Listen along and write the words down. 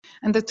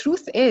And the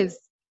truth is,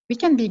 we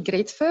can be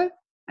grateful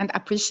and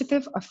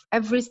appreciative of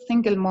every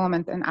single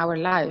moment in our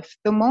life.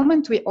 The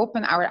moment we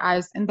open our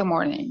eyes in the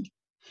morning.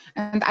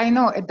 And I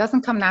know it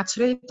doesn't come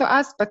naturally to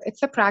us, but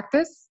it's a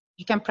practice.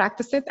 You can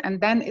practice it,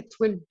 and then it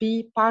will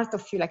be part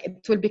of you, like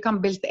it will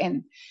become built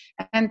in.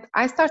 And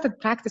I started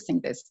practicing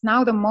this.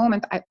 Now, the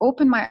moment I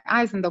open my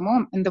eyes in the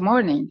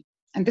morning,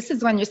 and this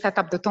is when you set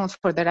up the tone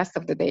for the rest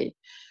of the day.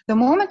 The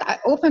moment I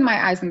open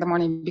my eyes in the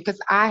morning, because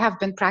I have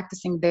been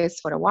practicing this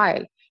for a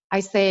while,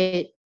 I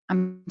say,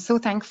 I'm so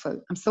thankful.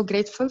 I'm so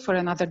grateful for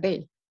another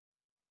day,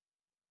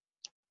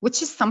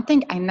 which is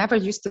something I never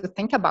used to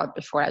think about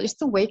before. I used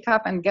to wake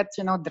up and get,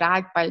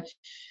 dragged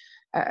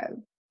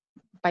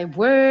by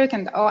work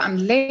and, oh, I'm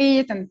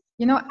late. And,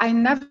 I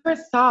never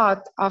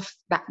thought of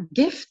that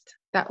gift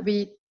that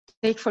we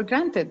take for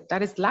granted.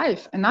 That is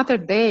life, another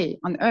day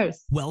on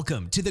earth.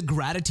 Welcome to the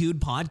Gratitude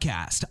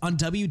Podcast on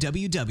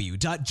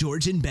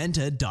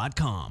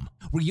www.georgianbenta.com,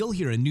 where you'll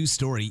hear a new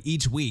story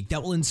each week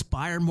that will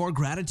inspire more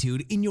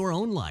gratitude in your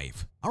own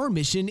life. Our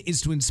mission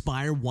is to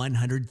inspire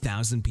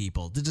 100,000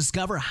 people to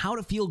discover how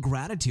to feel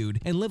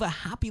gratitude and live a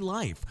happy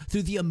life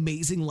through the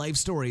amazing life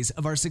stories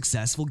of our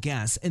successful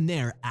guests and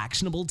their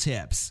actionable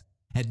tips.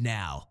 And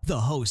now,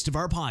 the host of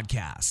our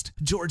podcast,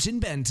 Georgian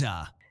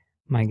Benta.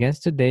 My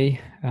guest today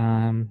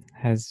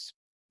has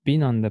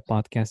been on the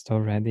podcast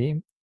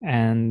already,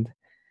 and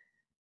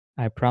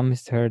I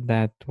promised her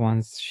that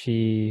once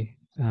she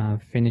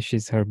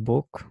finishes her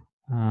book,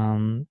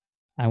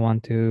 I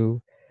want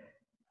to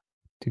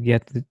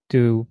get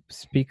to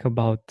speak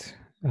about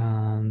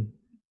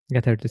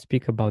get her to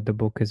speak about the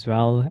book as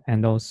well,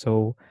 and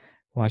also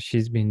what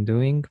she's been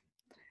doing.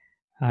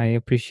 I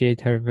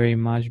appreciate her very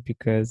much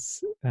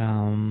because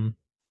I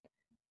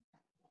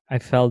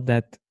felt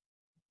that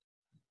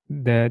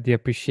the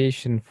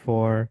appreciation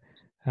for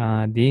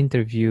the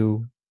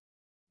interview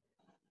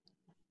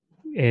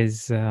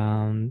is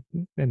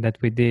that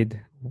we did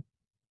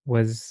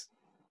was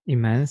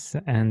immense,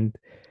 and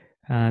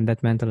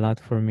that meant a lot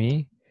for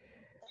me.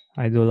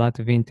 I do a lot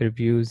of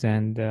interviews,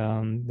 and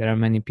there are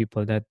many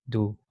people that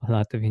do a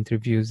lot of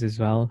interviews as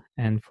well,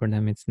 and for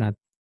them it's not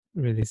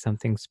really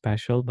something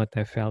special, but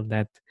I felt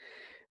that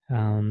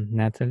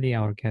Nathalie,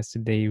 our guest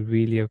today,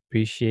 really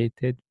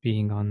appreciated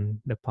being on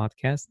the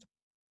podcast.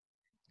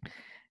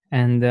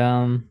 And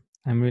I'm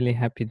really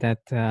happy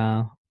that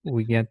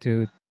we get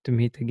to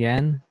meet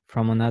again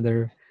from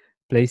another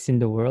place in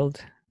the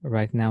world.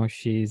 Right now,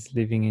 she's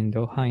living in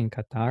Doha, in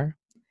Qatar.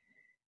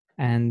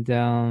 And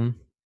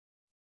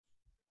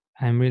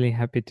I'm really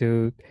happy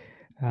to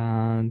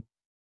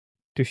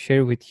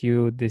share with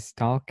you this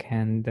talk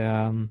and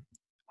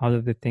all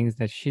of the things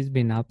that she's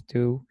been up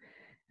to,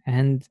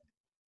 and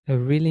a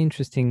really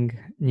interesting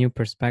new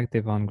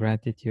perspective on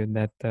gratitude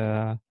that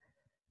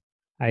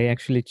I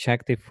actually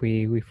checked if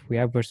we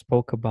ever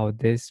spoke about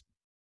this,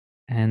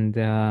 and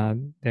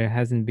there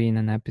hasn't been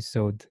an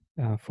episode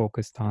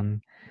focused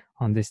on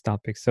this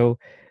topic. So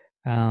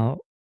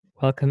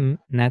welcome,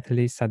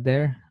 Nathalie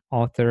Sader,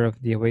 author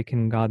of The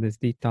Awakened Goddess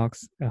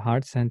Detox, a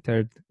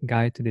heart-centered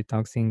guide to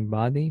detoxing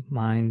body,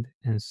 mind,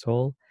 and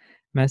soul,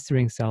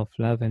 mastering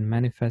self-love, and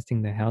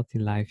manifesting the healthy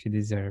life you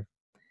deserve.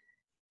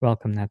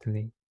 Welcome,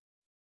 Nathalie.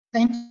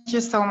 Thank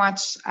you so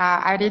much.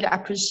 I really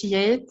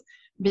appreciate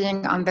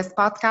being on this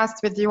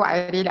podcast with you.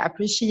 I really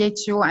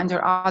appreciate you and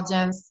your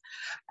audience.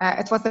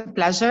 It was a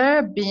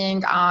pleasure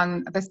being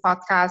on this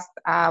podcast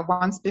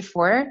once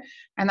before,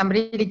 and I'm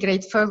really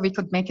grateful we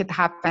could make it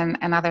happen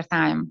another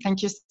time.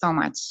 Thank you so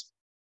much.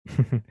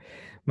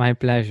 My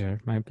pleasure.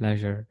 My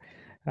pleasure.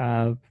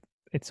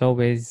 It's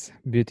always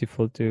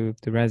beautiful to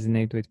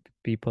resonate with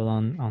people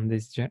on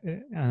this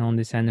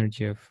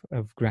energy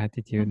of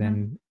gratitude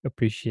and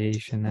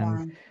appreciation.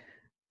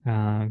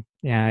 And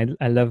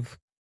I love.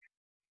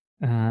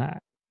 I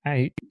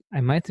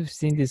might have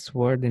seen this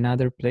word in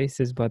other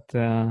places, but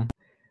I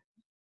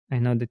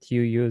know that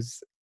you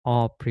use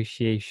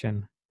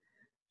Awepreciation.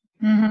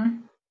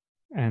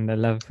 And I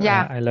love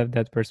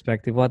that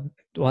perspective.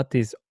 What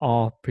is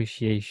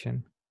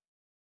Awepreciation?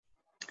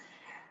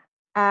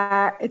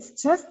 It's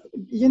just,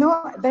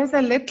 there's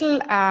a little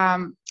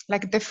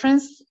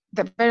difference,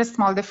 the very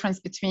small difference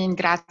between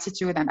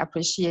gratitude and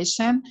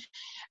appreciation.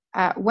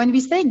 When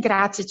we say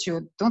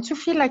gratitude, don't you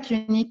feel like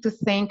you need to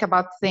think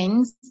about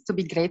things to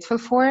be grateful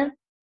for,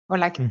 or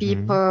like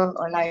people,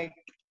 or like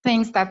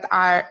things that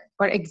are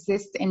or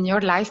exist in your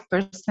life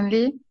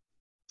personally?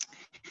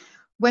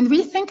 When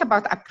we think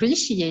about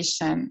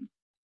appreciation,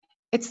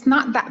 it's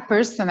not that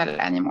personal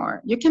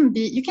anymore. You can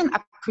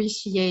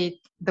appreciate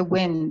the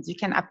wind. You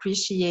can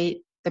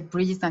appreciate the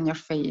breeze on your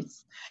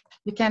face.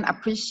 You can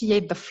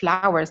appreciate the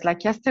flowers.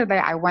 Like yesterday,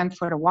 I went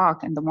for a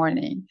walk in the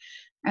morning.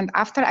 And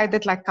after I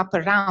did like a couple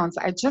rounds,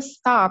 I just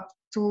stopped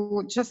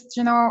to just,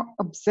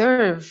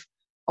 observe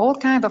all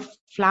kinds of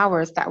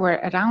flowers that were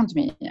around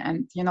me,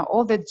 and,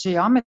 all the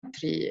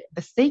geometry,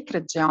 the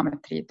sacred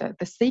geometry,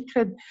 the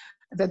sacred,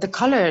 the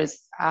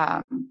colors,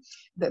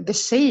 the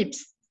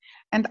shapes.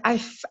 And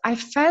I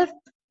felt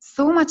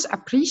so much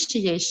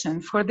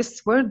appreciation for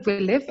this world we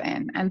live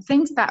in and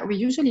things that we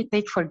usually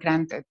take for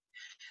granted.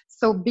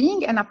 So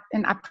being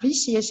in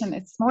appreciation,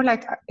 it's more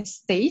like a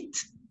state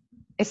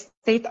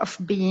of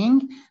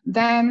being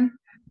than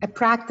a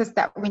practice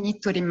that we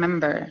need to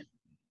remember.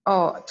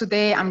 Oh,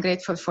 today I'm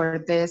grateful for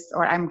this,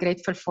 or I'm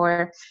grateful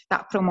for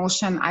that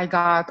promotion I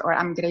got, or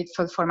I'm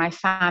grateful for my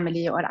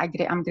family, or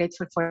I'm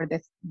grateful for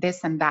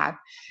this and that.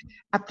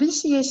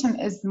 Appreciation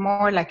is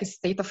more like a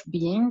state of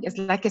being, it's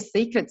like a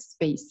sacred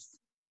space.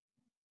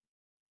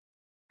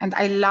 And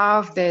I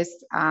love this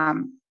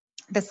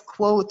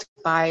quote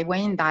by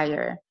Wayne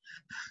Dyer.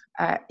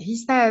 He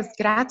says,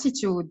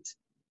 gratitude,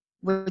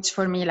 which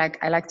for me, like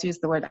I like to use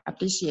the word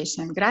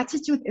appreciation.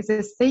 Gratitude is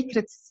a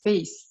sacred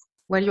space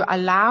where you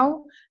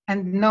allow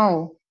and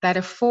know that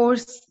a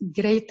force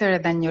greater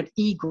than your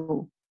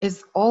ego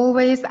is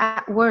always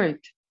at work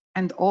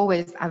and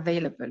always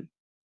available.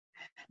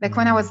 Like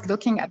when I was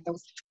looking at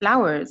those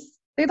flowers,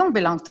 they don't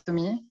belong to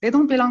me. They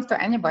don't belong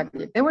to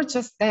anybody. They were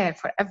just there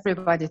for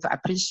everybody to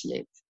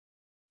appreciate.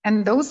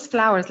 And those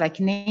flowers, like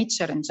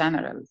nature in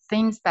general,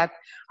 things that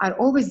are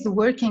always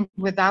working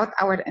without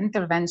our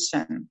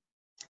intervention,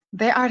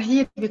 they are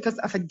here because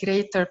of a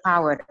greater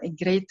power, a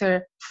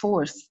greater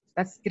force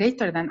that's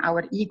greater than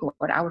our ego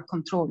or our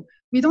control.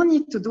 We don't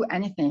need to do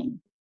anything.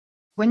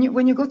 When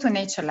you go to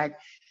nature, like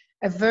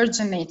a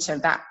virgin nature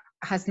that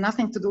has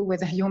nothing to do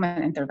with a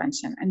human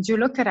intervention, and you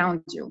look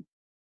around you,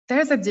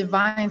 there's a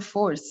divine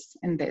force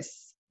in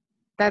this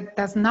that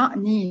does not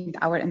need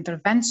our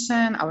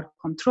intervention, our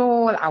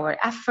control, our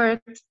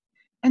effort.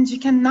 And you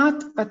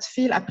cannot but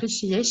feel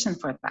appreciation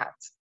for that.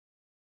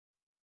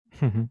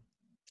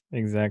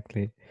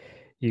 Exactly.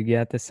 You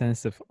get a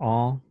sense of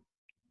awe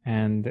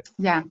and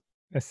Yeah.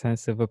 a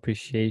sense of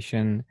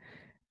appreciation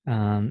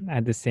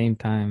at the same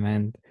time.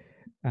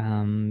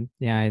 And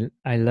yeah,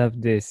 I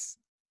love this.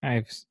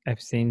 I've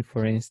seen,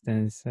 for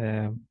instance,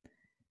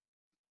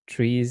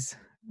 trees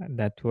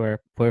that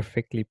were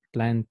perfectly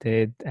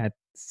planted at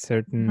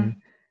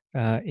certain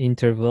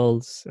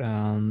intervals,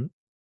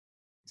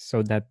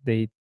 so that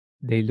they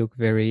look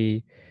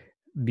very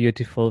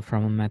beautiful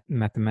from a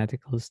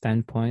mathematical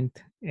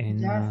standpoint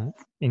Yes.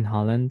 in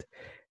Holland,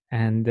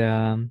 and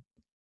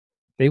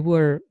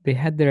they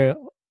had their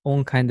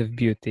own kind of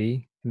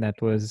beauty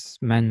that was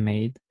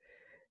man-made,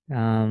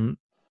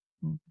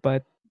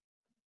 but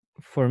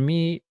for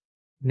me,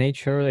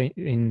 nature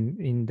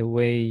in the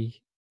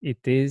way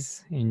it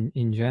is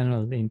in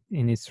general,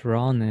 in its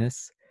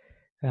rawness,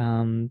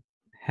 um,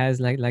 has,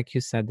 like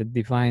you said, the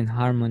divine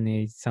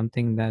harmony,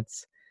 something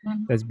that's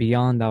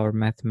beyond our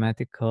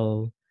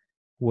mathematical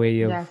way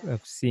Yes.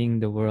 of seeing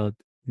the world,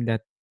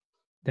 that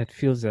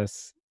fills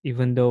us,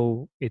 even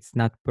though it's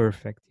not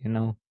perfect, you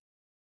know.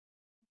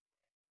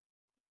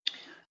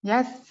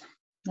 Yes.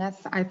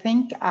 Yes. I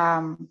think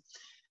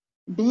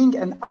being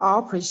an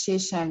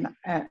appreciation,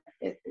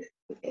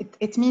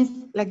 it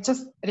means like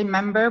just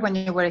remember when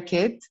you were a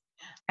kid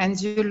and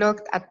you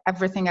looked at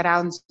everything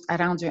around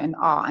you in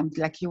awe and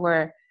like you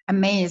were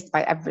amazed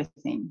by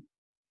everything.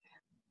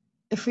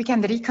 If we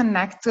can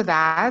reconnect to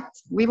that,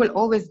 we will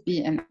always be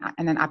in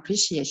an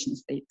appreciation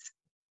state.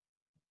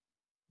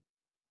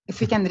 If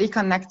we can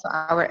reconnect to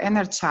our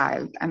inner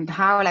child and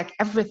how like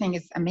everything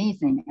is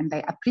amazing and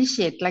they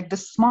appreciate like the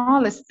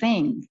smallest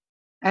thing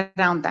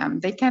around them,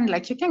 they can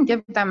like, you can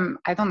give them,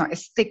 I don't know, a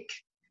stick.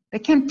 They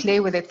can play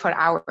with it for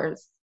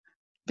hours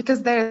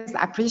because there is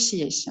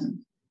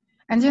appreciation.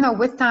 And, you know,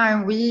 with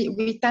time,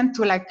 we tend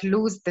to like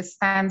lose the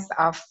sense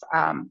of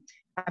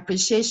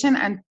appreciation,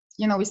 and,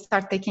 you know, we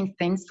start taking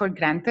things for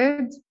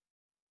granted.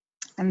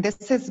 And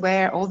this is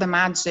where all the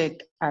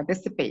magic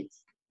dissipates.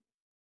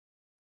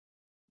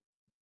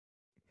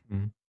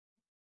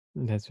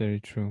 That's very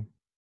true.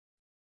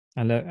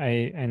 I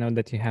know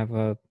that you have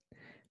a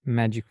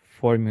magic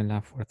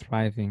formula for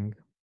thriving,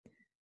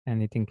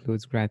 and it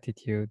includes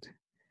gratitude,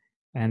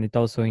 and it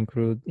also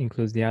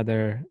includes the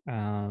other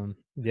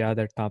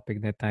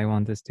topic that I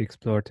want us to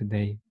explore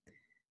today.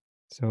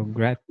 So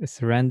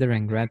surrender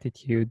and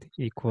gratitude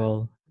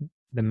equal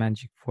the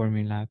magic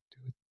formula to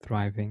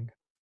thriving.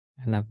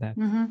 I love that.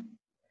 Mm-hmm.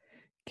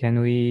 Can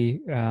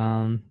we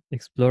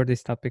explore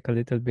this topic a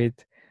little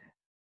bit?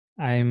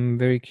 I'm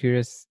very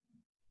curious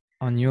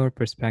on your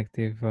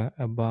perspective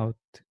about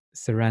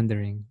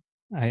surrendering.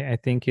 I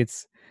think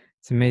it's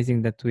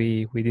amazing that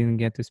we didn't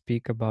get to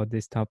speak about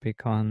this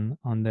topic on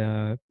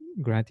the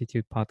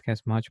gratitude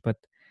podcast much, but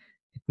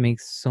it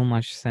makes so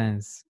much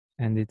sense,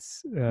 and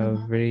it's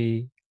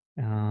very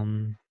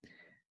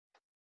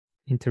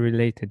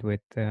interrelated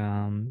with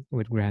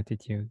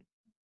gratitude.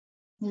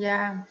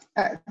 Yeah.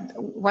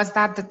 Was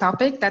that the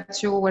topic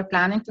that you were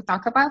planning to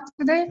talk about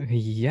today?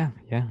 Yeah.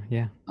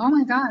 Oh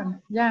my God.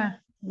 Yeah.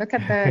 Look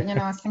at the, you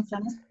know,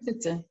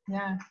 synchronicity.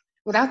 Yeah.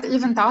 Without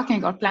even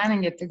talking or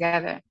planning it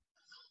together.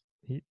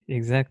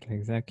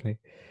 Exactly.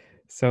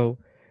 So,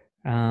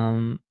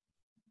 um,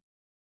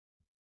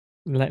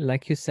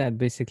 like you said,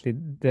 basically,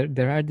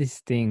 there are these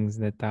things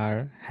that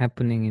are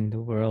happening in the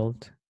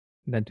world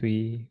that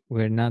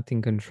we're not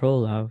in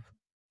control of,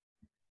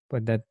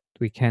 but that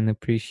we can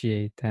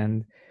appreciate.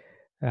 And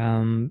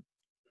um,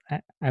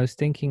 I was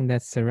thinking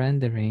that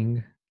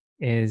surrendering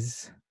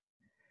is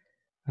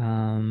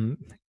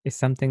is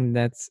something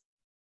that's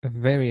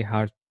very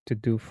hard to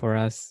do for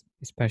us,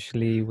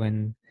 especially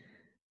when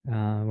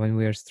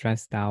we are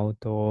stressed out,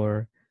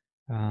 or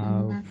uh,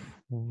 Mm-hmm.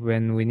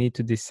 when we need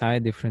to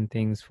decide different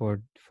things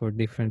for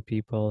different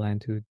people,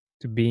 and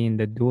to be in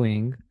the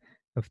doing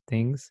of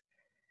things.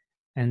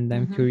 And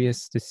I'm Mm-hmm.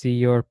 curious to see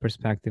your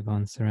perspective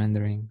on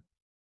surrendering.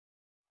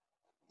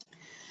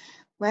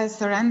 Well,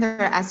 surrender,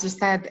 as you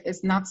said,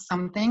 is not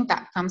something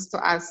that comes to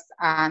us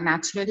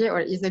naturally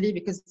or easily,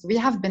 because we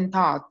have been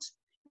taught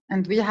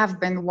and we have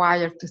been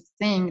wired to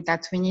think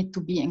that we need to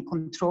be in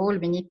control,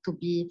 we need to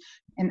be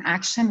in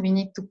action, we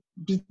need to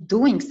be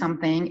doing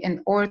something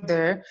in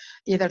order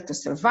either to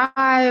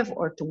survive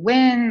or to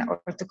win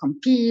or to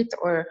compete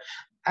or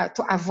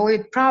to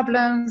avoid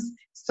problems.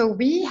 So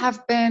we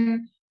have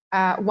been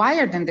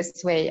wired in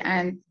this way.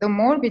 And the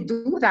more we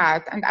do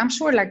that, and I'm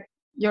sure like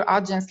your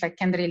audience like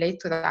can relate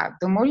to that,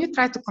 the more you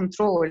try to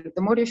control,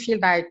 the more you feel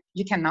like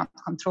you cannot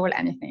control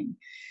anything.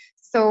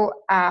 So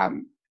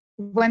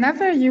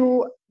whenever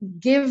you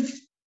give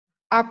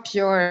up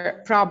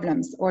your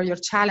problems or your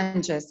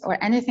challenges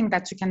or anything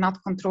that you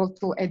cannot control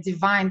to a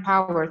divine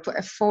power, to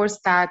a force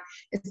that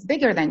is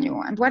bigger than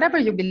you, and whatever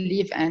you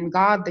believe in,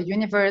 God, the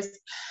universe,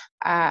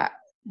 uh,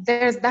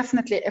 there's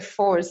definitely a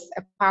force,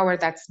 a power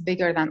that's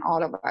bigger than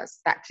all of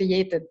us, that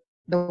created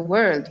the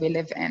world we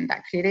live in,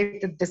 that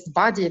created this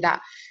body that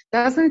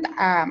doesn't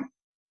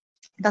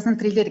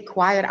really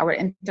require our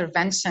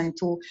intervention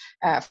to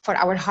for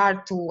our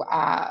heart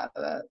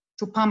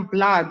to pump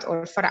blood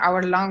or for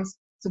our lungs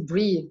to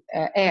breathe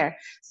air.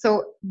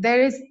 So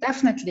there is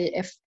definitely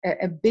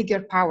a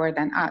bigger power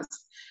than us.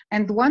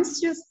 And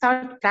once you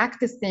start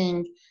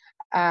practicing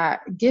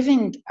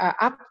giving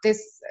up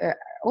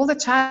all the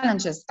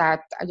challenges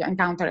that you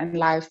encounter in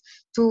life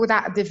to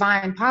that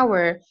divine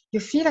power, you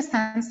feel a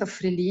sense of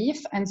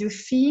relief, and you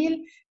feel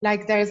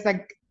like there's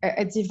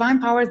a divine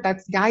power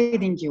that's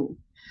guiding you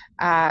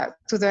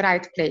to the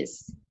right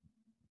place.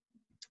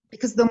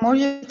 Because the more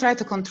you try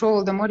to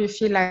control, the more you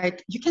feel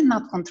like you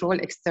cannot control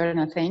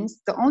external things.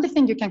 The only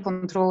thing you can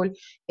control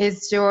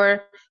is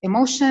your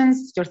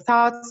emotions, your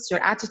thoughts,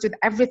 your attitude,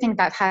 everything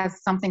that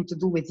has something to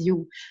do with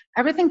you.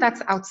 Everything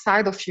that's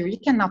outside of you, you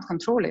cannot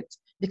control it,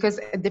 because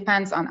it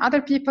depends on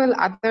other people,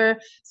 other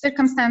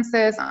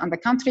circumstances, on the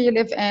country you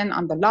live in,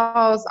 on the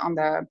laws, on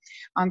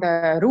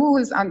the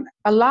rules, on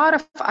a lot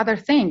of other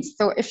things.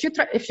 So if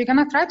you're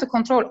gonna try to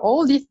control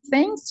all these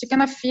things, you're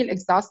gonna feel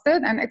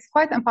exhausted, and it's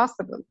quite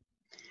impossible.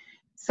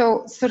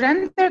 So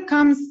surrender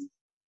comes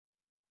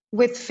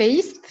with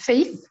faith,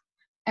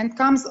 and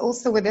comes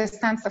also with a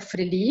sense of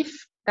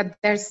relief that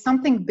there's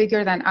something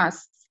bigger than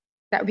us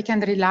that we can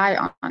rely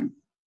on.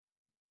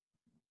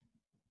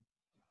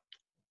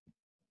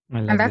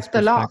 And that's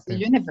the law of the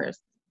universe.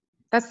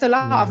 That's the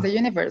law of the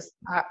universe.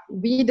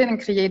 We didn't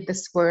create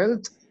this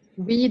world.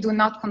 We do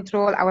not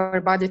control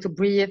our body to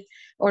breathe,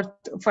 or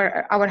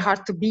for our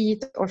heart to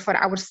beat, or for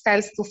our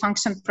cells to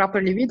function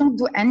properly. We don't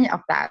do any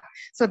of that.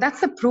 So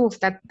that's a proof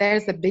that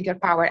there's a bigger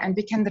power, and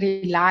we can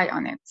rely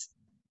on it.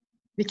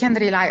 We can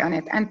rely on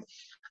it. And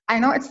I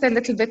know it's a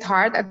little bit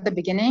hard at the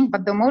beginning,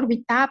 but the more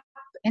we tap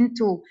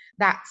into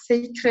that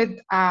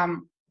sacred, how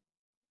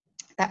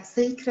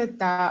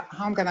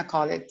I'm gonna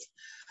call it,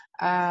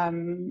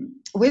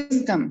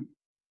 wisdom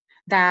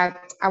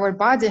that our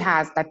body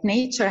has, that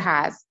nature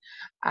has,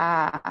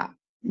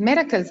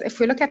 miracles. If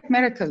we look at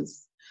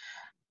miracles,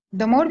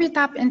 the more we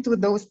tap into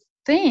those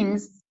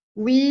things,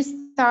 we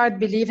start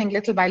believing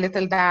little by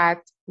little that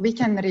we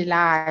can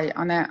rely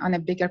on a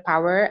bigger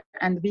power,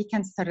 and we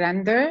can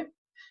surrender.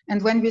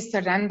 And when we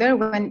surrender,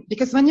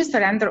 because when you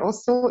surrender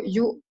also,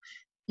 you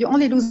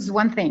only lose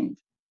one thing: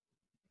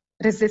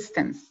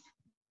 resistance.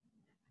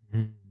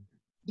 Mm-hmm.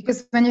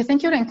 Because when you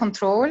think you're in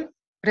control,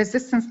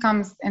 resistance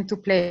comes into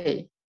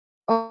play.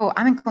 Oh,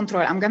 I'm in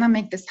control, I'm gonna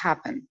make this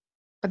happen.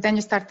 But then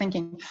you start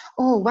thinking,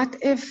 oh, what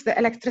if the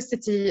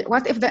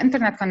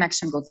internet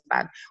connection goes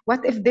bad?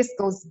 What if this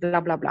goes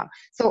blah, blah, blah?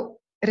 So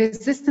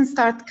resistance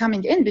starts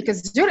coming in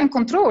because you're in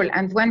control.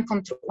 And when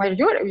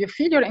you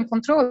feel you're in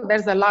control,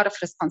 there's a lot of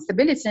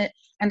responsibility.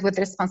 And with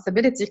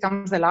responsibility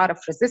comes a lot of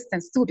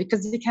resistance too,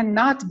 because you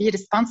cannot be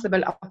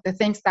responsible of the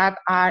things that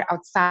are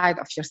outside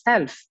of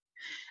yourself.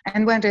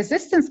 And when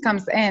resistance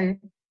comes in,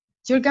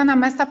 you're gonna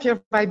mess up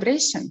your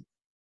vibration.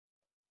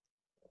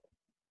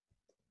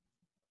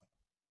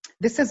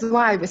 This is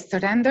why with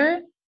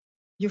surrender,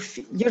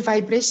 your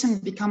vibration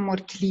become more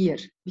clear,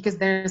 because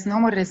there's no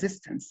more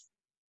resistance.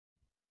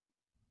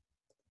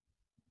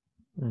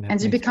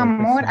 And you become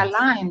more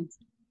aligned.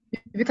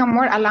 You become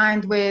more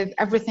aligned with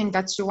everything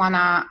that you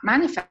wanna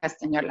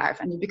manifest in your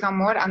life, and you become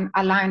more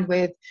aligned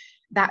with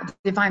that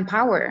divine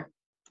power.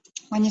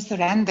 When you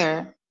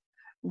surrender,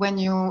 when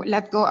you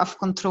let go of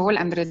control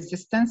and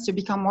resistance, you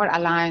become more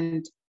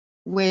aligned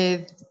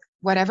with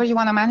whatever you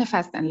wanna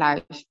manifest in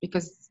life.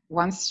 Because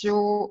once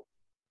you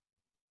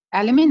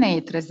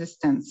eliminate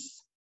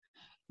resistance,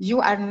 you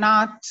are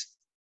not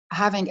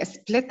having a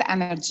split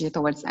energy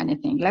towards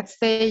anything. Let's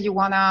say you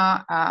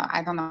wanna,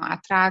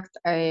 attract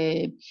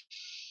a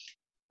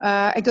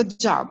good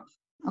job,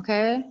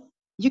 okay?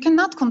 you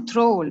cannot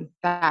control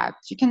that.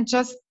 You can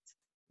just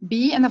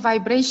be in a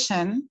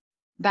vibration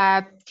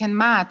that can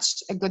match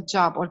a good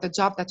job or the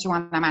job that you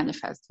want to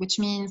manifest, which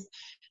means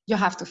you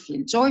have to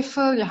feel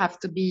joyful, you have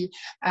to be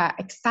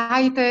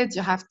excited,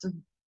 you have to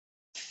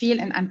feel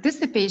an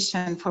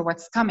anticipation for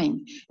what's coming.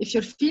 If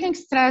you're feeling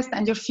stressed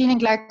and you're feeling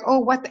like, oh,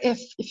 what if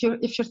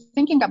you're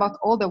thinking about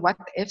all the what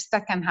ifs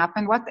that can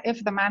happen, what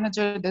if the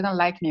manager didn't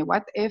like me,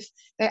 what if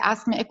they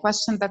ask me a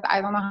question that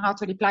I don't know how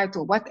to reply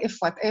to, what if,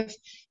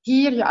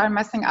 here you are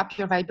messing up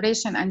your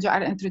vibration and you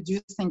are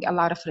introducing a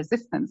lot of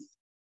resistance.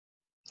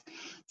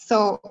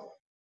 So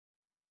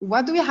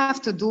what do we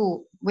have to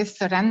do with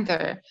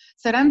surrender?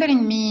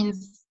 Surrendering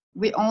means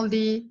we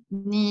only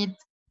need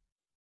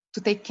to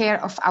take care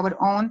of our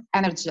own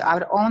energy,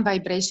 our own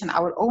vibration,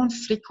 our own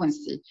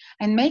frequency,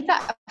 and make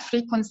that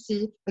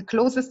frequency the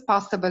closest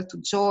possible to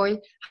joy,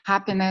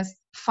 happiness,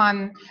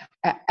 fun,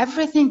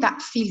 everything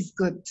that feels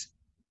good.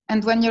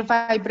 And when your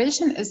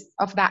vibration is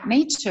of that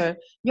nature,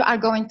 you are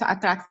going to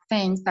attract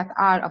things that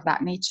are of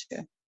that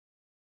nature.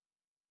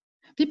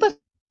 People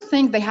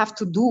think they have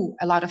to do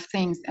a lot of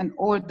things in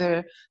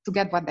order to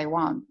get what they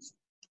want.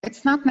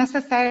 It's not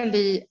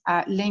necessarily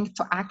linked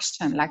to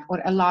action,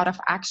 or a lot of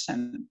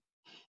action.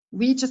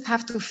 We just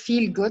have to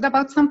feel good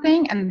about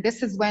something, and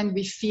this is when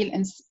we feel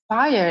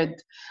inspired,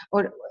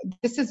 or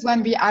this is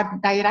when we are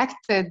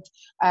directed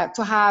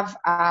to have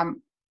an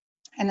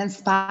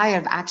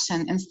inspired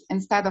action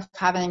instead of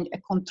having a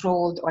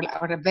controlled or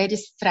a very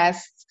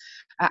stressed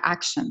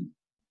action.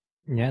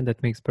 Yeah,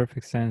 that makes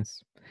perfect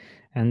sense.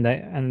 And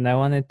I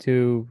wanted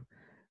to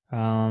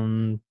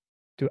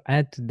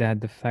add to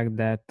that the fact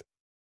that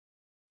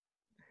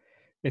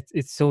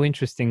it's so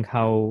interesting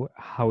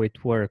how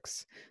it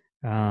works.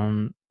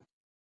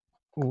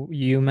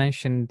 You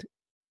mentioned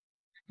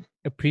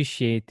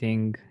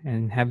appreciating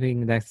and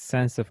having that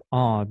sense of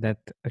awe that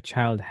a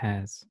child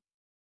has.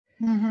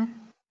 Mm-hmm.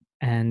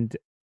 And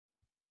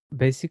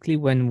basically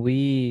when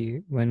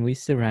we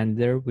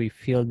surrender, we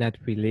feel that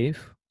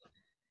relief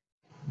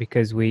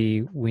because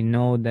we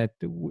know that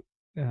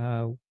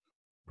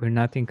we're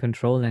not in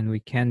control, and we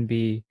can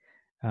be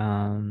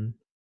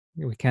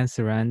we can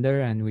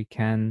surrender, and we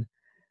can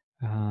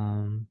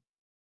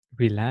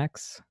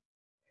relax.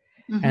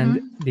 Mm-hmm.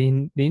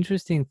 And the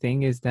interesting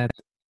thing is that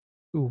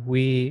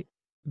we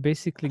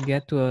basically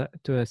get to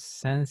a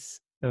sense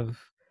of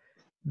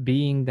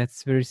being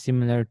that's very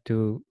similar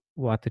to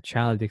what a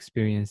child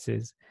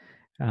experiences.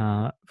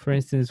 For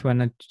instance,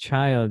 when a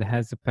child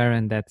has a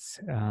parent that's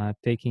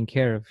taking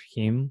care of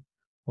him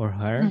or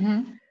her,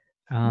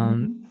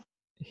 Mm-hmm.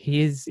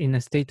 he is in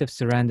a state of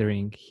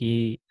surrendering.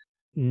 He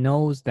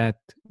knows that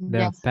the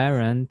Yes.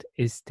 parent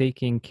is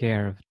taking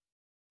care of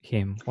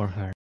him or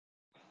her.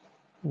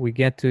 We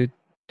get to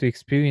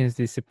experience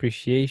this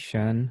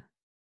appreciation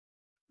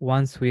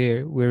once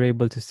we're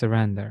able to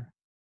surrender.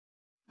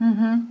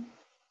 Mm-hmm.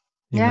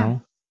 You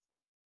know?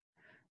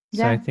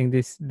 So I Yeah. think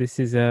this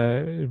is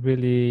a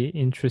really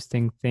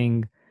interesting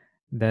thing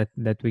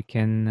that we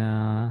can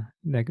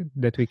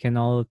that we can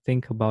all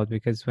think about,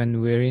 because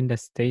when we're in the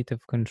state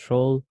of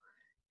control,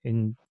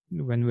 when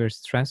we're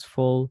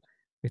stressful,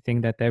 we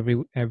think that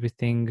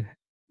everything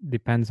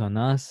depends on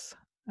us,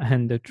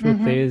 and the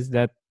truth Mm-hmm. is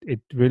that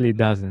it really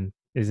doesn't,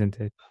 isn't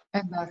it?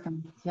 It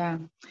doesn't. Yeah.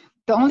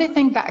 The only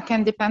thing that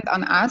can depend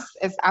on us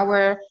is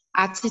our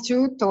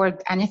attitude toward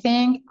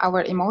anything,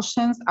 our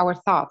emotions, our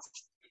thoughts.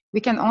 We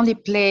can only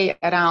play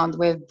around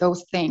with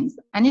those things.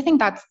 Anything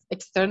that's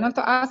external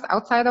to us,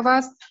 outside of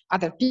us,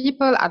 other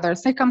people, other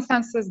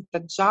circumstances, the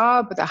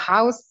job, the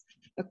house,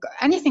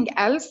 anything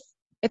else,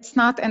 it's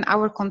not in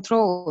our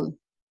control.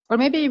 Or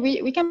maybe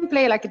we can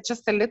play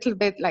just a little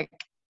bit,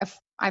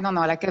 I don't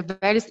know, a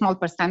very small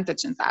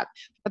percentage in that.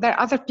 But there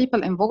are other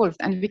people involved,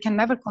 and we can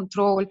never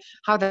control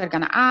how they're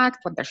going to act,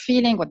 what they're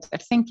feeling, what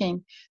they're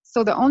thinking.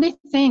 So the only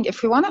thing,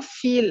 if we want to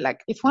feel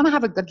if we want to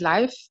have a good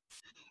life,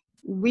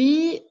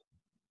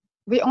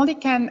 we only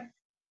can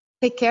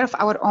take care of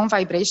our own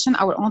vibration,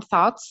 our own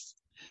thoughts.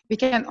 We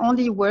can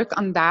only work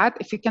on that.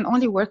 If we can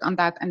only work on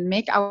that and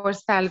make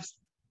ourselves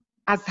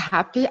as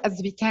happy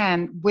as we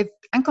can with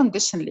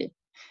unconditionally.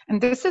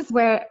 And this is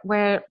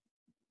where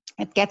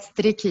it gets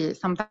tricky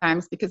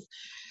sometimes, because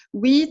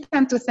we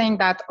tend to think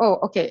that, oh,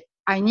 okay,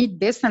 I need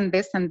this and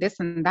this and this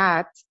and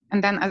that,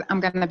 and then I'm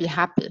going to be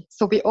happy.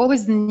 So we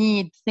always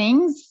need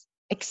things,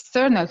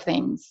 external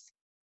things.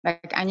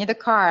 Like, I need a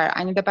car,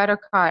 I need a better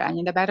car, I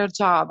need a better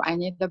job, I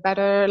need a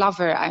better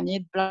lover, I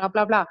need blah,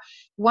 blah, blah.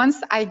 Once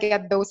I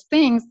get those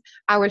things,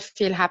 I will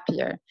feel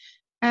happier.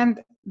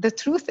 And the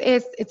truth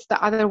is, it's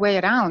the other way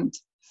around.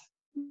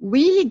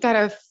 We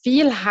gotta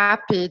feel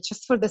happy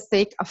just for the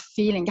sake of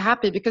feeling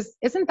happy, because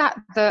isn't that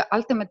the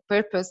ultimate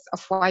purpose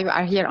of why we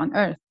are here on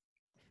earth?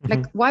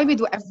 Like, why we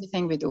do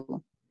everything we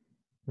do?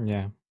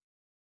 Yeah.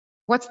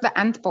 What's the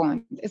end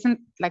point? Isn't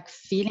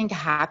feeling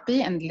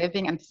happy and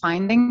living and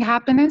finding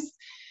happiness?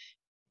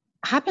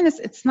 Happiness,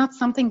 it's not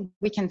something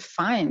we can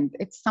find.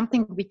 It's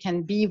something we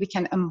can be, we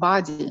can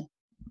embody.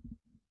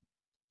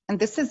 And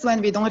this is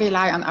when we don't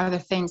rely on other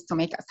things to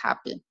make us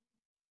happy.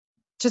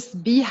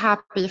 Just be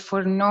happy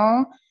for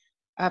no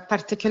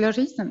particular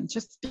reason.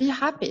 Just be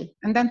happy.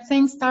 And then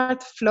things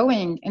start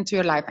flowing into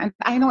your life. And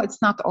I know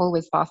it's not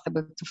always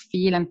possible to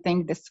feel and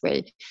think this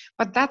way,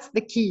 but that's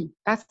the key.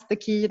 That's the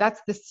key.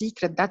 That's the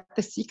secret. That's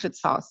the secret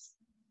sauce.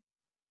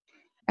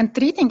 And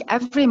treating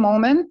every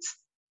moment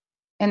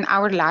in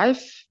our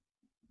life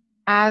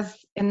as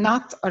a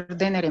not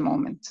ordinary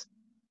moment.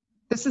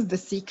 This is the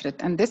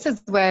secret. And this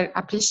is where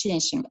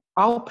appreciation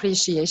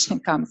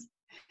comes.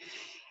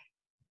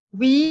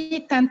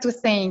 We tend to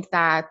think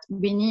that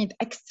we need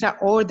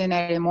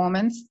extraordinary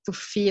moments to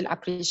feel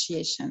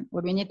appreciation,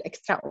 or we need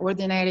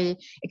extraordinary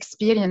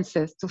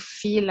experiences to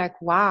feel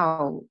like,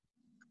 wow,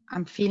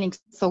 I'm feeling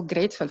so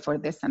grateful for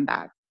this and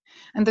that.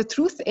 And the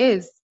truth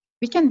is,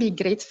 we can be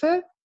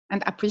grateful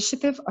and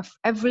appreciative of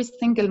every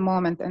single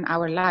moment in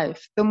our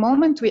life. The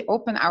moment we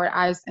open our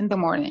eyes in the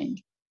morning.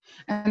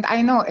 And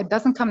I know it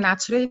doesn't come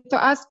naturally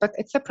to us, but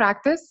it's a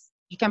practice.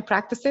 You can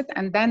practice it,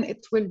 and then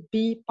it will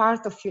be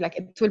part of you, like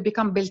it will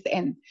become built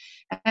in.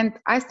 And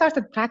I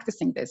started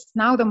practicing this.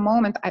 Now, the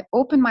moment I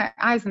open my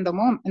eyes in the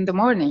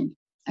morning,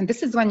 and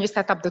this is when you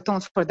set up the tone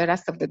for the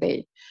rest of the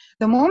day.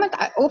 The moment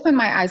I open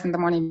my eyes in the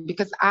morning,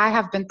 because I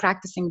have been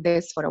practicing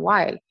this for a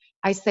while,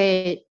 I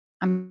say,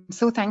 I'm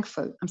so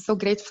thankful. I'm so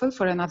grateful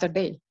for another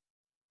day.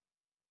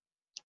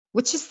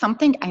 Which is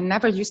something I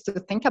never used to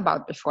think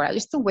about before. I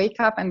used to wake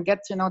up and get,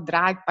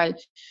 dragged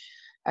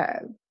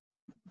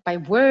by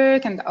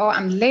work and, oh,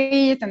 I'm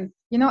late. And,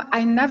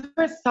 I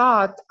never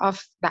thought of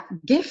that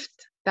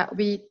gift that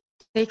we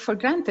take for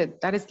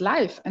granted. That is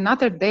life,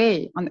 another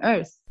day on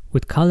earth.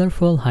 With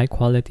colorful,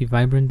 high-quality,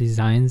 vibrant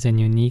designs and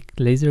unique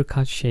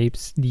laser-cut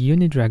shapes, the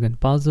Unidragon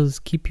puzzles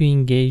keep you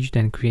engaged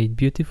and create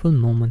beautiful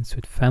moments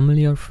with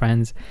family or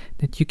friends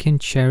that you can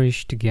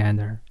cherish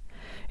together.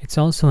 It's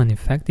also an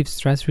effective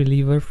stress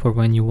reliever for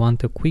when you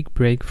want a quick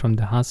break from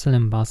the hustle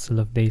and bustle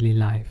of daily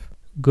life.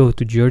 Go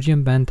to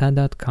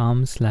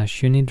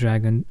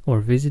georgianbanta.com/Unidragon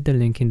or visit the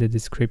link in the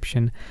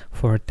description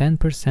for a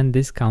 10%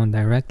 discount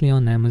directly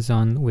on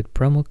Amazon with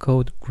promo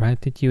code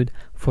GRATITUDE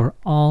for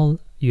all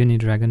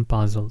Unidragon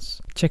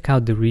puzzles. Check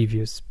out the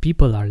reviews.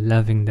 People are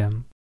loving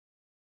them.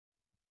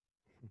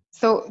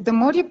 So the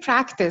more you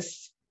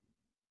practice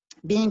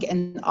being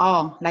in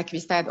awe, like we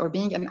said, or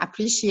being in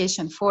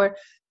appreciation for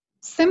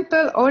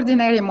simple,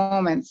 ordinary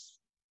moments,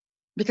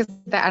 because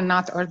they are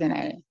not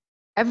ordinary.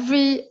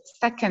 Every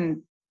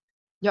second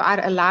you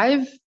are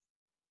alive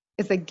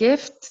is a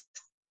gift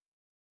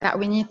that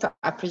we need to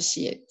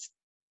appreciate.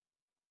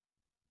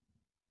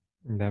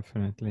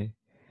 Definitely.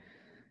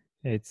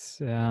 It's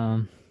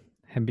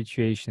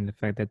habituation, the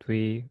fact that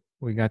we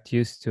got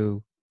used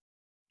to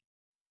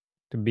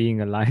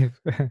being alive,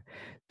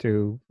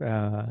 to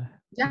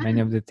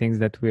many of the things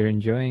that we're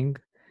enjoying,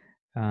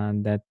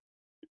 and that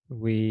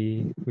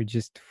we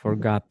just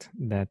forgot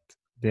that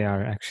they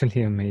are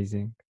actually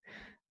amazing.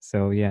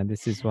 So yeah,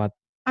 this is what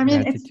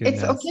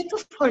it's okay to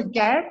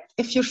forget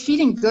if you're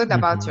feeling good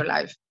about your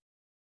life.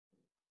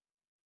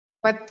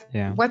 But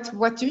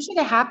what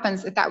usually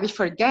happens is that we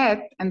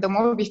forget, and the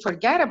more we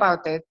forget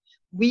about it,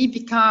 we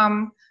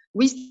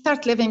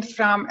start living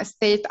from a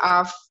state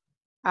of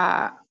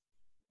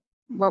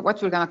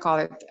what we're gonna call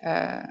it,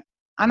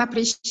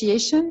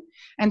 unappreciation,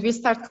 and we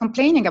start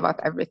complaining about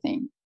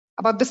everything,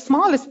 about the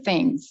smallest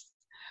things.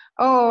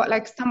 Oh,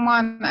 like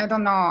someone, I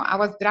don't know, I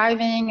was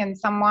driving and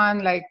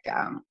someone like,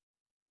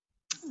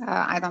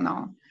 I don't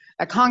know,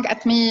 like hung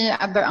at me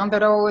on the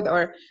road,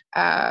 or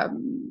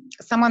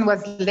someone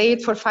was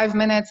late for 5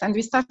 minutes, and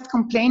we start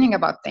complaining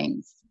about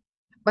things.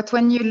 But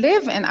when you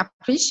live in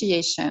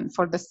appreciation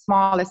for the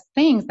smallest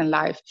things in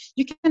life,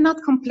 you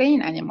cannot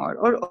complain anymore,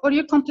 or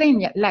you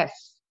complain yet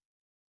less.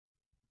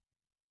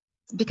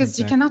 Because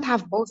you cannot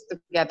have both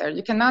together.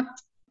 You cannot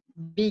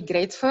be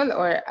grateful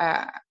or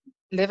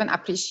live in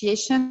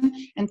appreciation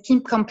and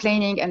keep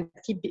complaining and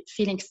keep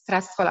feeling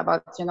stressful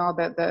about,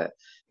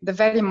 the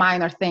very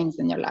minor things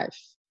in your life.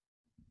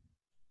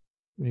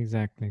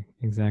 Exactly.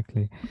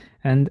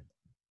 And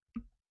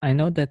I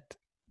know that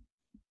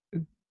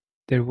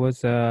there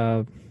was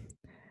a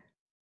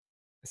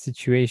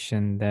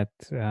situation that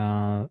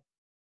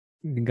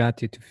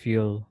got you to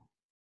feel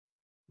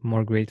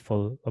more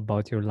grateful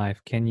about your life.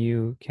 Can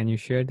you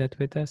share that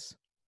with us?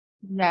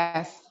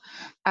 Yes.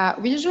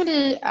 We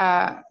usually,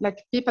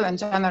 like people in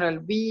general,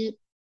 we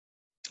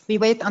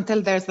wait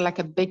until there's like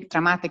a big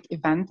dramatic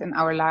event in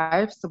our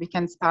life so we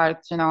can start,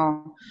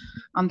 on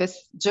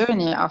this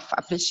journey of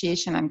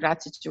appreciation and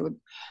gratitude.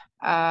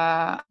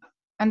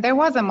 And there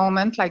was a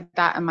moment like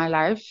that in my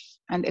life,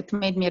 and it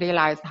made me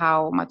realize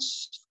how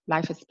much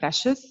life is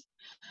precious.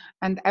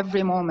 And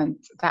every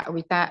moment that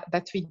we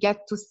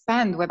get to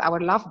spend with our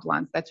loved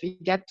ones, that we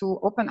get to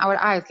open our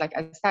eyes, like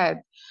I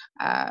said,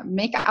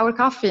 make our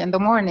coffee in the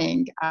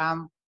morning,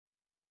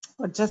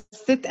 or just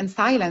sit in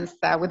silence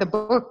with a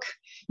book.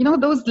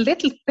 Those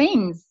little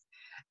things,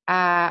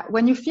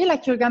 when you feel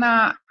like you're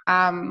gonna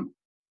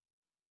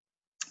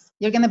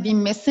you're going to be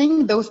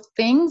missing those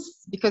things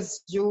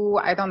because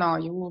I don't know,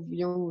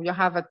 you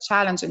have a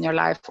challenge in your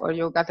life, or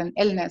you got an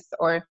illness,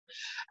 or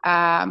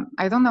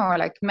I don't know,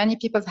 like many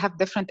people have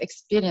different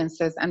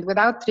experiences. And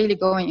without really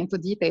going into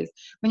details,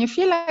 when you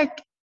feel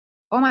like,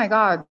 oh my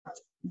God,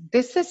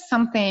 this is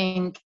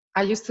something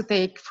I used to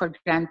take for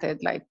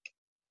granted, like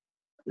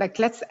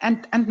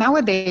and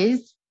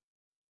nowadays,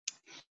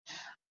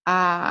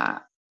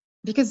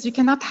 because you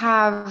cannot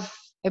have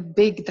a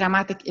big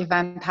dramatic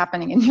event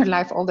happening in your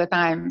life all the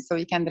time, so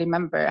you can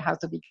remember how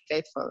to be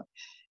grateful.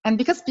 And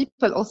because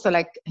people also,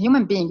 like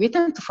human being, we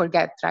tend to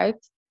forget, right?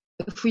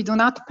 If we do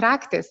not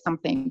practice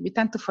something, we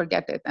tend to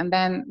forget it. And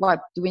then what?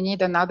 Do we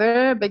need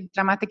another big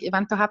dramatic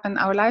event to happen in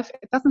our life?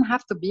 It doesn't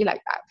have to be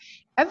like that.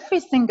 Every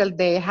single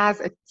day has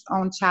its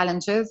own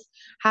challenges,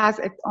 has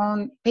its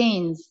own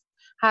pains,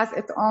 has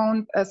its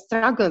own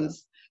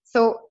struggles.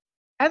 So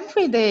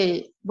every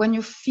day when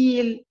you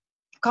feel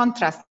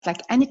contrast,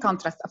 like any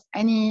contrast of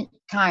any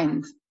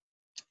kind,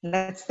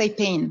 let's say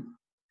pain,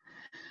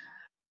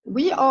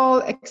 we all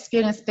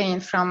experience pain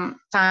from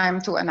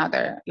time to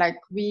another. Like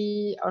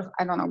we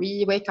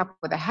wake up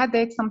with a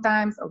headache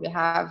sometimes, or we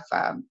have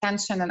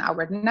tension in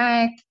our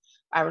neck,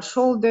 our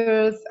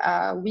shoulders,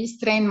 we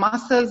strain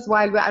muscles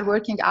while we are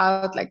working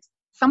out. Like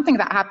something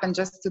that happened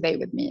just today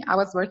with me. I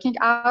was working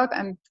out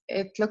and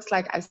it looks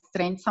like I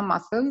strained some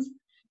muscles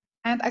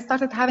and I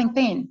started having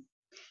pain.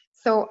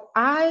 So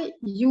I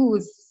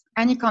use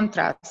any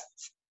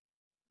contrast,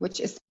 which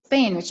is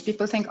pain, which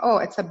people think, oh,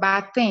 it's a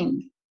bad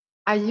thing.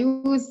 I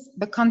use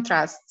the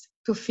contrast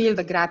to feel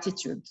the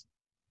gratitude.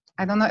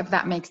 I don't know if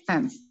that makes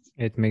sense.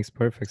 It makes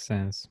perfect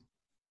sense.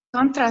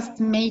 Contrast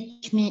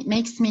makes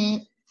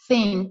me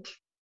think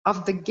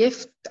of the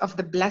gift, of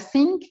the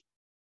blessing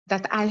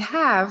that I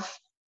have,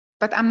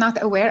 but I'm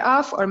not aware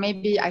of, or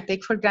maybe I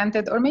take for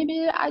granted, or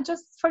maybe I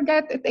just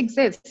forget it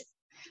exists.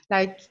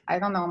 Like, I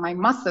don't know, my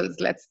muscles,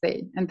 let's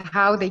say, and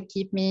how they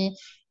keep me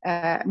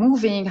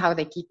moving, how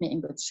they keep me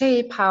in good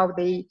shape, how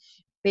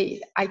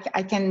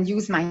I can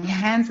use my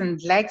hands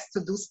and legs to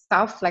do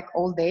stuff like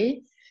all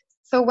day.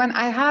 So when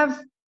I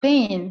have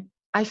pain,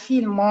 I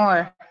feel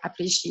more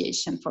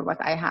appreciation for what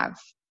I have.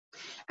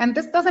 And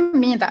this doesn't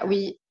mean that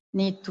we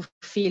need to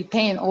feel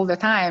pain all the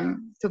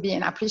time to be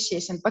in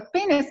appreciation, but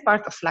pain is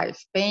part of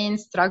life. Pain,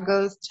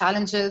 struggles,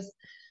 challenges.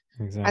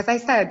 Exactly. As I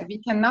said, we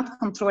cannot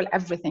control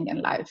everything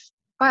in life.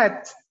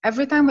 But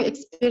every time we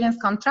experience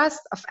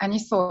contrast of any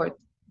sort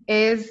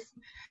is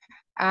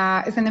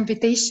an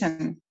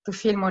invitation to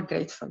feel more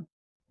grateful.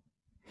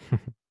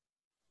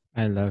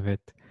 I love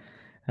it.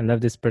 I love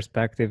this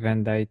perspective,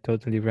 and I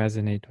totally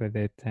resonate with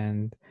it.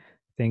 And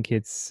I think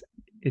it's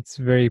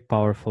very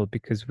powerful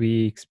because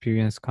we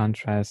experience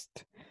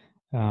contrast,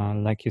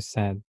 like you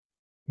said,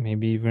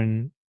 maybe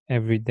even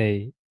every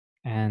day,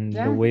 and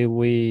the way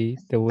we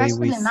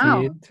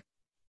see it.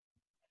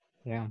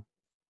 Yeah.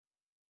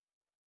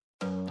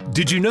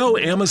 Did you know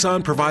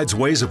Amazon provides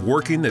ways of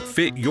working that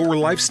fit your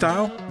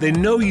lifestyle? They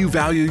know you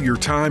value your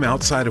time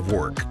outside of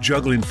work,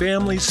 juggling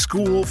family,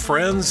 school,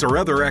 friends, or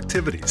other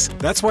activities.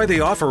 That's why they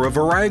offer a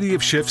variety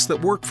of shifts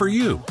that work for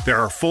you. There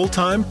are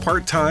full-time,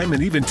 part-time,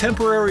 and even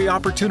temporary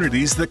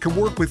opportunities that can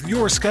work with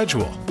your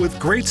schedule, with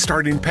great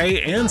starting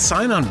pay and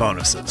sign-on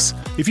bonuses.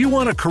 If you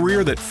want a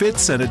career that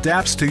fits and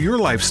adapts to your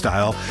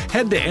lifestyle,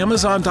 head to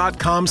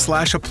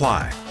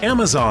Amazon.com/apply.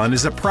 Amazon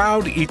is a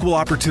proud equal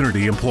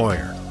opportunity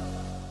employer.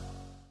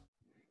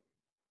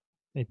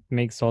 It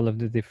makes all of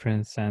the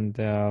difference, and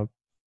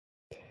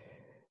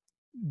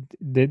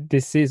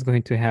this is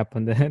going to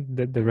happen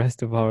the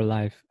rest of our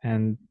life.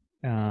 And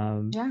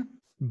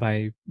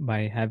by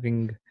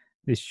having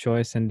this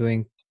choice and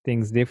doing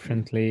things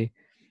differently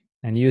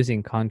and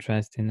using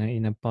contrast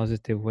in a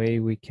positive way,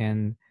 we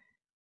can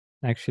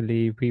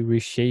actually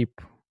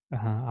reshape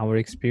our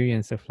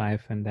experience of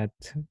life. And that,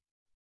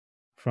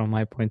 from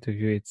my point of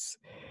view, it's,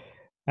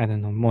 I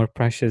don't know, more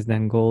precious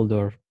than gold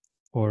or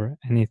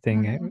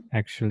anything,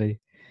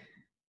 actually.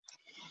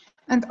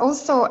 And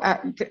also,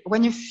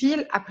 when you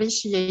feel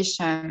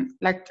appreciation,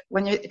 like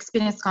when you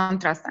experience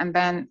contrast, and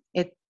then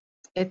it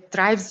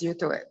drives you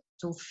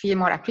to feel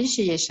more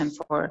appreciation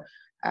for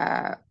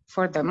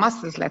the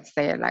muscles, let's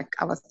say, like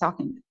I was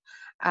talking.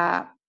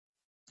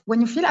 When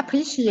you feel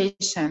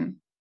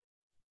appreciation,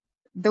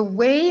 the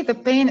way the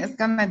pain is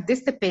gonna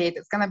dissipate,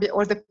 it's gonna be,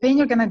 or the pain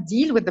you're gonna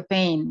deal with the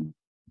pain,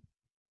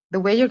 the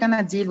way you're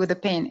gonna deal with the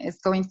pain is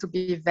going to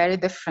be very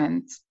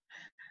different.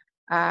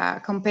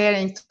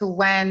 Comparing to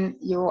when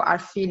you are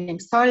feeling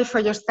sorry for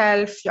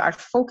yourself, you are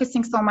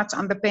focusing so much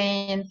on the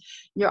pain,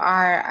 you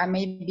are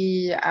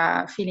maybe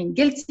feeling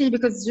guilty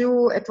because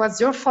it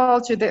was your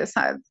fault,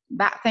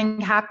 that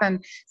thing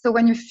happened. So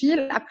when you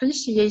feel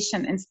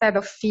appreciation instead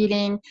of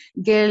feeling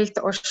guilt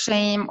or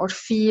shame or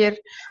fear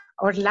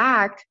or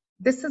lack,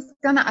 this is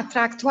gonna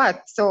attract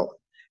what? So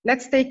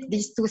let's take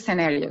these two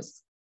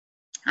scenarios.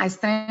 I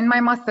strained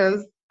my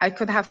muscles. I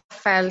could have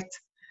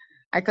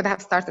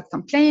started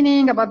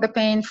complaining about the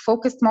pain,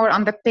 focused more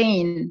on the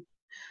pain,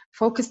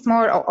 focused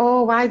more,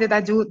 oh, why did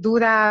I do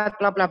that,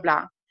 blah, blah,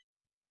 blah.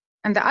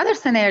 And the other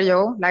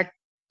scenario, like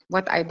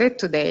what I did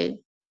today,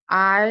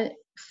 I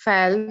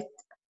felt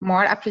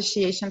more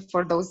appreciation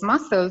for those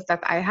muscles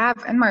that I have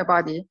in my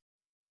body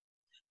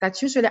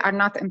that usually are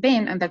not in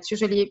pain and that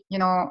usually,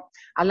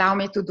 allow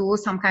me to do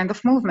some kind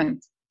of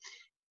movement.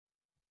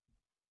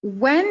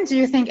 When do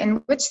you think,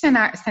 in which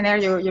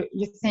scenario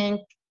you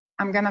think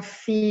I'm going to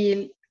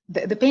feel,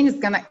 the pain is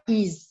going to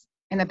ease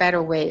in a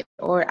better way,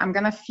 or I'm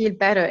going to feel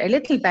better, a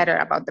little better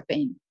about the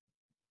pain?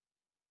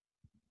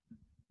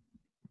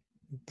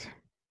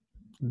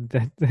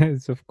 That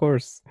is, of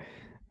course.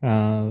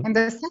 In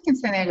the second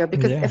scenario,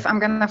 because Yeah. if I'm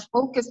going to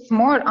focus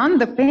more on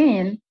the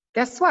pain,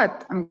 guess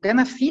what? I'm going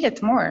to feel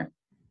it more.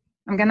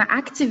 I'm going to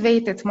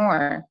activate it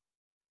more.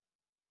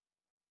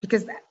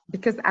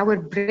 Because our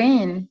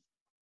brain,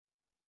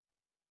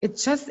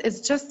 it's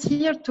just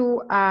here to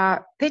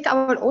take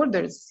our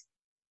orders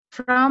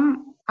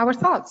from our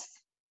thoughts.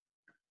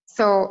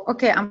 So,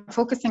 okay, I'm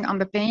focusing on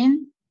the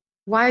pain.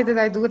 Why did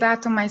I do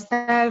that to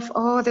myself?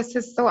 Oh, this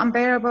is so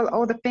unbearable.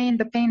 Oh, the pain,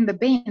 the pain, the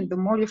pain. The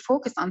more you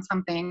focus on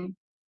something,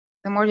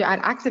 the more you are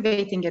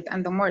activating it,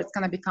 and the more it's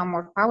going to become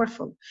more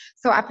powerful.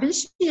 So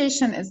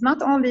appreciation is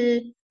not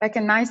only like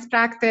a nice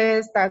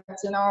practice that,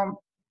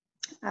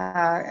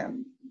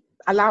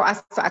 allow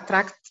us to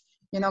attract,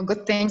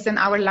 good things in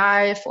our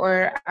life,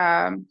 or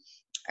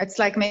it's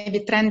like maybe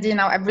trendy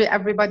now.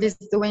 Everybody's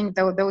doing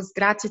those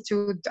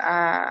gratitude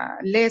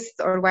lists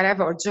or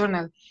whatever, or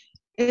journal.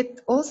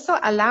 It also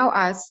allow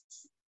us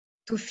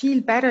to feel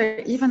better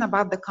even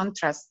about the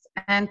contrast,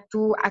 and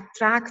to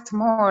attract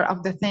more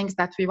of the things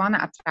that we want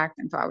to attract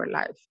into our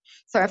life.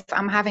 So if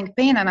I'm having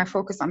pain and I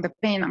focus on the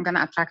pain, I'm going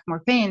to attract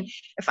more pain.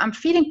 If I'm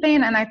feeling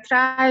pain and I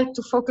try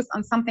to focus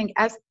on something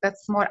else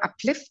that's more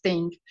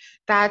uplifting,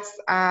 that's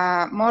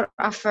more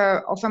of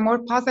a more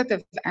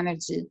positive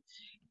energy,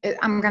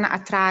 I'm going to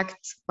attract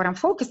what I'm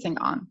focusing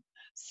on.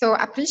 So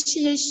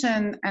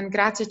appreciation and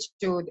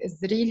gratitude is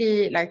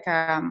really like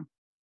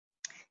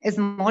is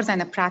more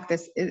than a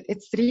practice.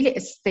 It's really a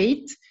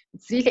state.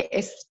 It's really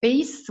a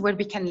space where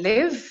we can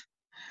live,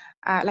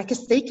 like a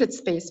sacred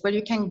space where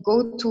you can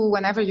go to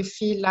whenever you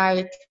feel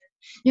like,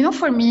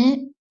 for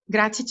me,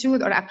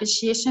 gratitude or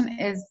appreciation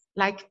is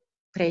like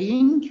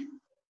praying.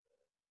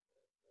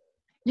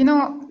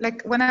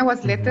 Like when I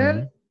was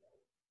little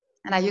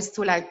and I used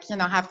to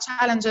have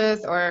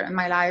challenges or in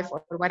my life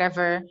or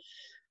whatever,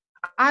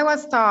 I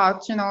was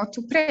taught,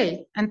 to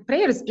pray, and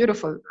prayer is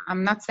beautiful.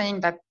 I'm not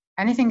saying that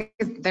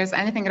there's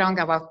anything wrong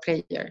about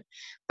prayer,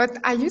 but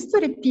I used to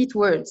repeat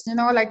words,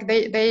 like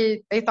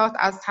they taught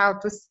us how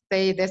to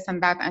say this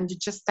and that, and you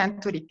just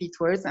tend to repeat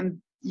words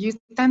and you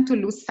tend to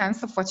lose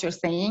sense of what you're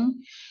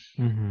saying.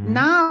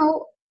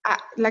 Now,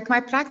 like my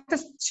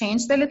practice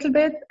changed a little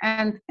bit,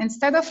 and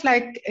instead of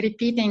like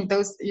repeating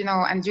those,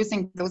 and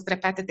using those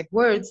repetitive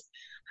words,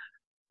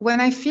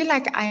 when I feel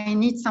like I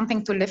need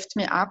something to lift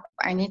me up,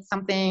 I need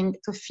something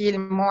to feel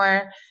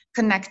more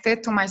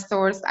connected to my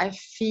source, I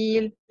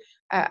feel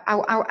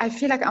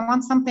like I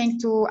want something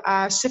to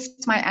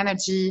shift my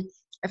energy.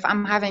 If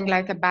I'm having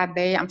like a bad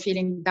day, I'm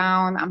feeling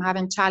down, I'm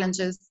having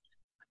challenges,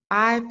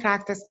 I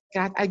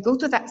go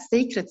to that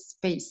sacred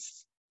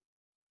space.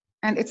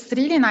 And it's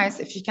really nice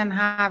if you can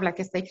have like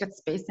a sacred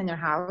space in your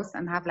house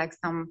and have like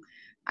some,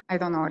 I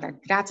don't know,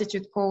 like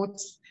gratitude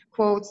quotes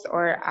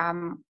or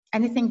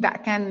anything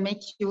that can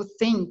make you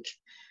think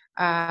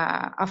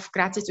of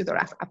gratitude or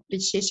of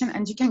appreciation.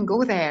 And you can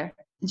go there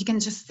and you can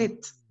just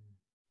sit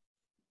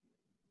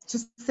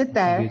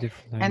there.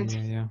 Beautiful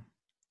idea, yeah.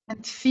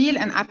 And feel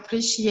an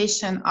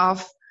appreciation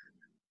of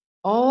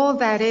all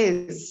that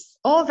is,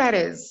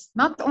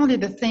 not only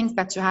the things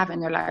that you have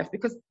in your life,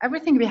 because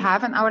everything we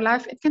have in our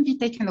life, it can be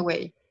taken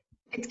away.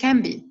 It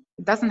can be,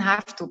 it doesn't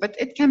have to, but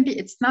it can be.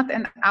 It's not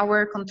in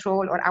our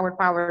control or our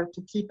power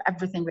to keep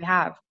everything we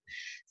have.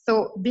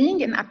 So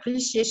being in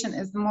appreciation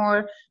is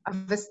more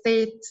of a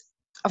state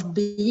of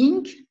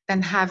being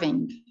than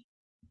having.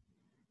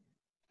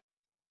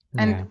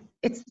 And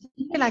it's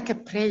really like a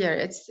prayer.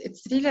 It's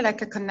really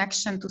like a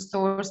connection to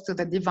source, to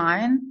the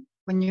divine,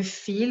 when you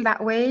feel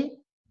that way.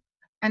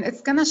 And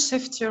it's going to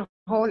shift your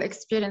whole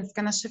experience,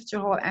 going to shift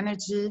your whole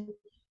energy.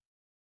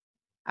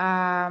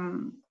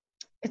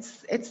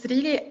 It's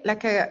really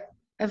like a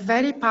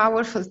very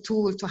powerful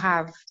tool to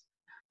have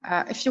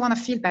if you want to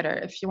feel better,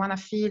 if you want to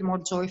feel more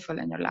joyful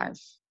in your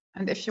life,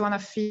 and if you want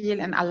to feel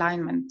in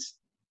alignment.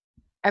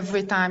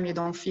 Every time you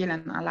don't feel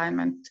in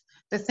alignment,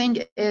 the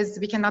thing is,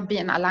 we cannot be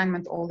in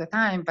alignment all the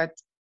time, but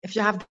if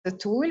you have the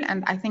tool,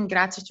 and I think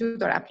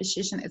gratitude or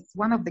appreciation is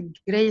one of the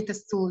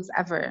greatest tools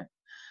ever.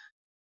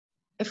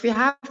 If we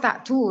have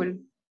that tool,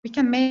 we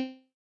can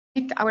make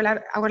our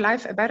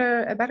life a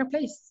better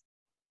place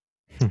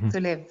to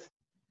live.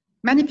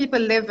 Many people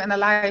live in a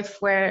life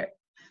where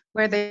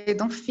they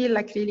don't feel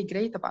like really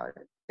great about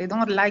it. They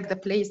don't like the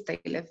place they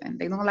live in.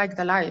 They don't like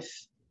the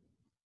life.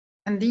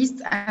 And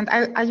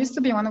I used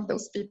to be one of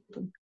those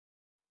people.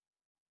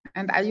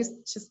 And I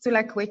used just to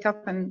like wake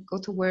up and go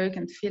to work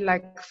and feel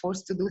like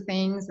forced to do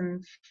things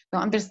and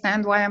don't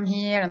understand why I'm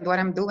here and what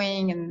I'm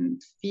doing,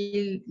 and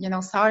feel,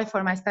 sorry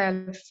for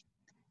myself.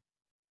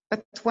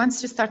 But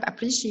once you start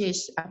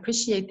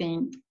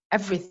appreciating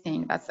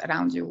everything that's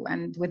around you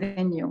and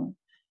within you.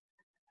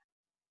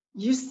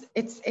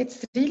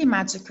 It's really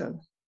magical.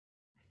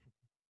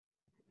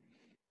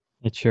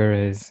 It sure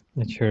is.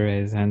 It sure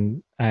is.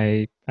 And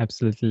I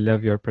absolutely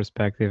love your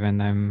perspective,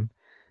 and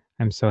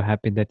I'm so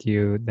happy that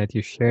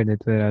you shared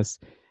it with us.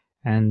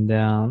 And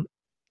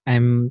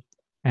I'm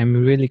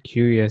really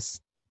curious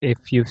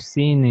if you've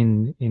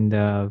seen in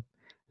the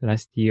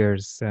last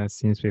years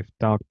since we've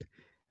talked,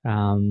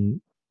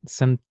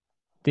 some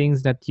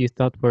things that you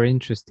thought were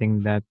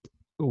interesting that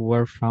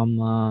were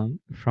from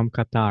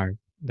Qatar,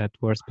 that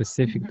were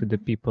specific to the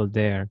people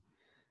there,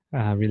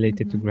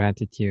 related to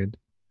gratitude.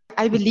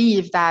 I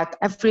believe that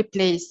every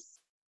place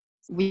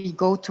we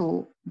go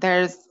to,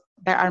 there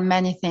are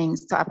many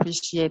things to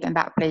appreciate in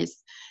that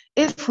place,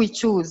 if we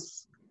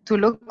choose to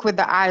look with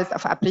the eyes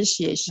of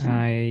appreciation.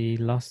 I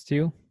lost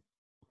you.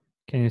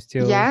 Can you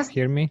still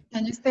hear me?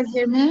 Can you still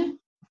hear me?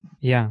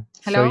 Yeah.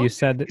 Hello? So you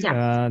said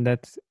that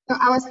so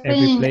I was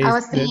saying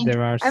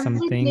there are some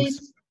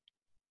things.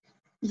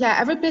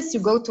 Every place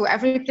you go to,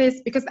 every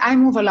place, because I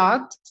move a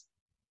lot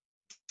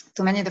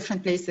to many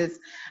different places,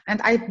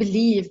 and I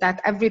believe that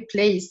every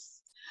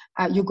place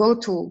you go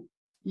to,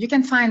 you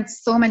can find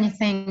so many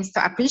things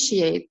to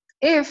appreciate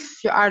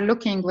if you are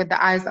looking with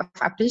the eyes of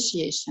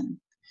appreciation.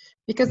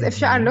 Because if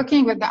you are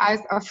looking with the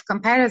eyes of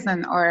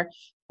comparison, or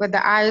with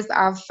the eyes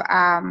of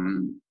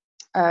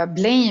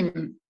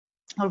blame,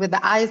 or with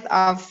the eyes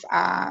of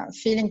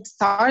feeling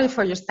sorry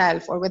for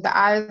yourself, or with the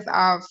eyes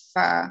of,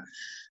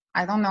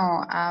 I don't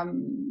know,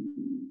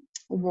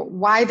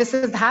 why this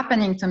is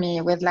happening to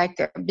me, with like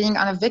being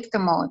on a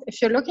victim mode.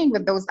 If you're looking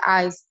with those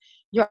eyes,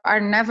 you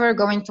are never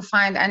going to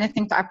find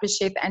anything to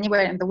appreciate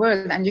anywhere in the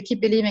world. And you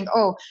keep believing,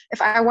 oh,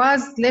 if I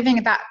was living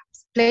in that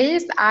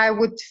place, I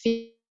would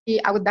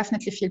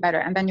definitely feel better.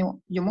 And then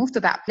you move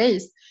to that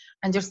place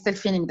and you're still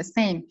feeling the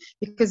same,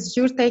 because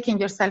you're taking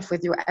yourself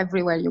with you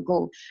everywhere you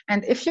go.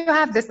 And if you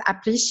have this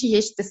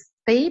appreciation, this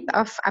state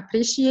of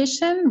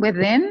appreciation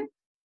within,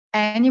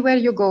 anywhere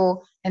you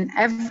go, in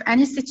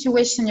any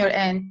situation you're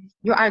in,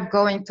 you are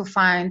going to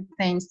find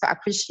things to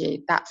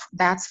appreciate.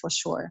 That's for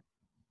sure.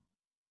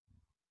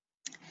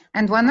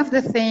 And one of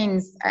the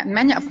things,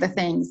 many of the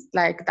things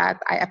like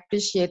that I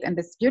appreciate in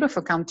this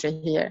beautiful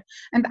country here,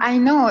 and I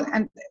know,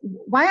 and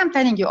why I'm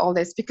telling you all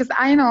this, because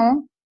I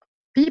know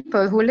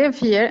people who live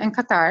here in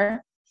Qatar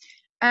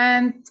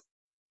and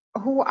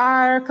who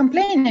are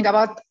complaining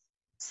about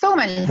so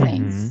many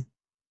things,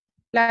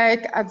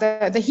 like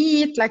the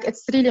heat, like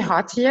it's really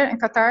hot here in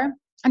Qatar.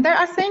 And there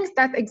are things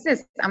that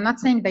exist. I'm not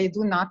saying they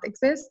do not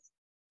exist.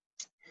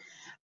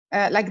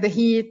 Like the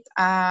heat,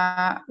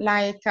 now,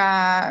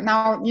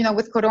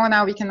 with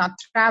Corona, we cannot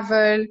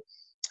travel,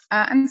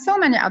 and so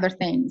many other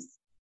things.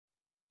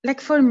 Like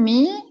for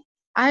me,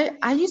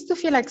 I used to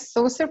feel like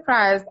so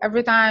surprised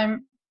every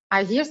time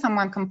I hear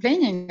someone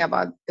complaining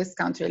about this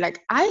country.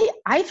 Like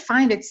I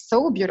find it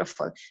so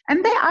beautiful.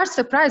 And they are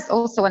surprised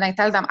also when I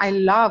tell them I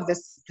love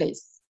this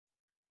place.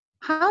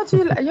 How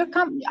do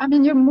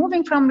you're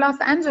moving from Los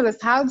Angeles.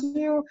 How do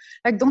you,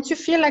 don't you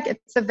feel like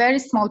it's a very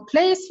small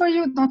place for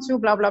you? Don't you,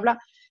 blah, blah, blah.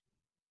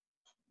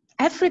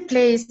 Every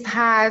place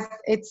has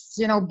its,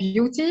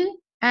 beauty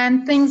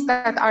and things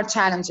that are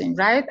challenging,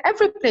 right?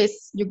 Every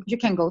place you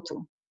can go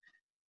to.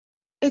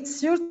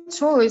 It's your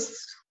choice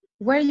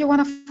where you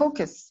want to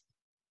focus.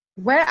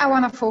 Where I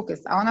want to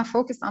focus. I want to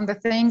focus on the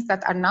things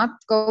that are not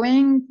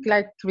going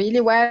like really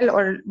well,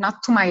 or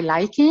not to my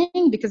liking,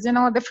 because,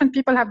 different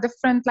people have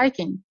different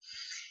liking.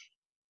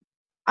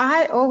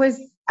 I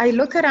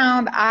look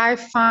around, I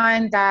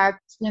find that,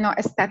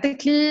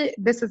 aesthetically,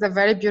 this is a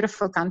very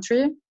beautiful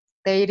country.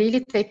 They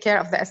really take care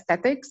of the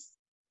aesthetics.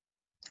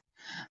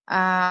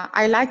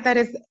 I like that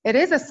it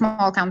is a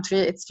small country.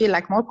 It feels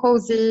like more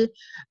cozy.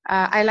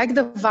 I like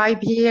the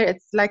vibe here.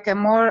 It's like a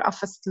more of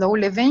a slow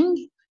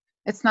living.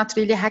 It's not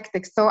really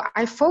hectic. So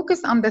I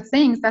focus on the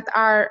things that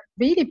are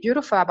really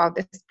beautiful about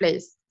this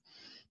place.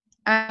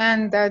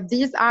 And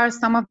these are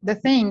some of the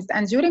things.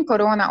 And during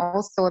Corona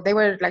also, they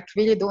were like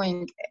really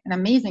doing an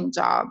amazing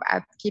job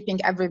at keeping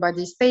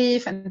everybody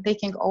safe and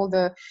taking all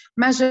the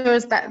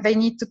measures that they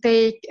need to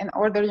take in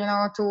order,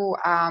 to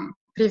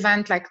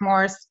prevent like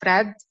more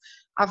spread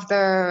of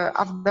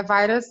the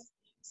virus.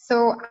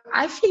 So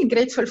I feel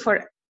grateful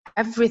for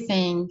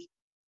everything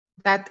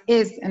that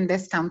is in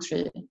this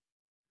country,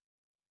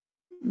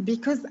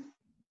 because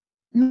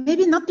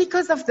maybe not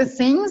because of the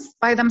things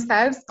by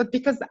themselves, but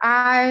because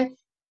I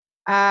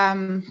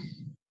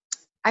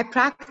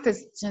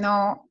practiced,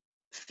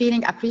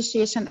 feeling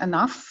appreciation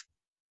enough.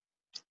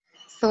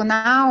 So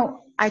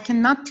now I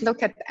cannot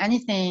look at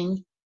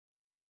anything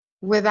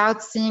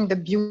without seeing the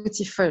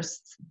beauty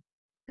first.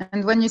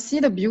 And when you see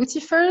the beauty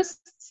first,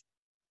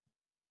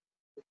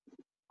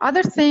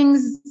 other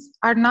things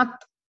are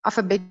not of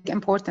a big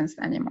importance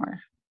anymore.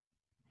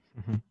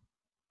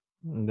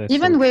 Mm-hmm.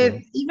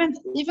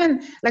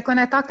 Even like when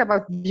I talk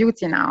about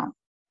beauty now,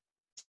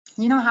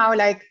 You know how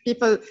like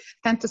people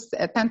tend to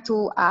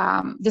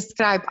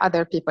describe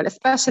other people,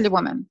 especially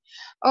women.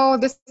 Oh,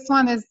 this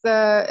one is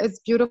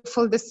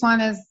beautiful. This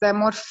one is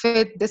more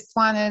fit. This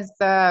one is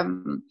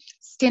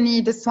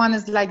skinny. This one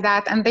is like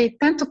that, and they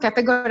tend to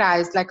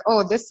categorize like,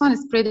 oh, this one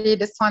is pretty.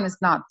 This one is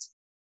not.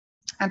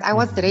 And I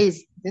was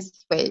raised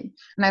this way,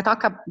 and I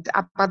talk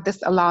about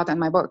this a lot in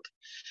my book.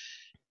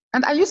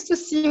 And I used to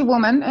see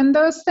women in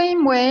the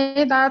same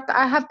way that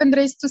I have been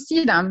raised to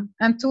see them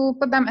and to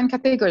put them in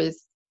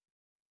categories.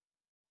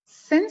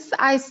 Since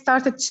I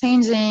started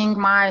changing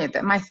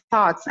my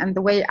thoughts and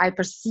the way I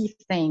perceive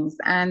things,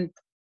 and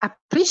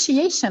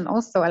appreciation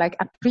also, like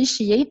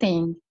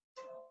appreciating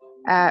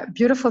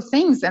beautiful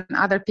things in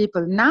other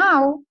people,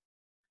 now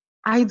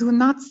I do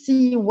not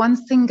see one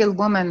single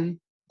woman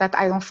that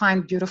I don't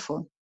find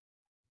beautiful.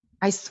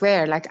 I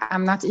swear, like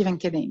I'm not even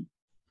kidding.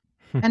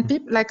 And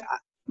people like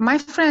my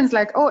friends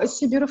like, oh, is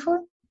she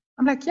beautiful?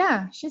 I'm like,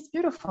 yeah, she's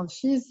beautiful.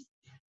 She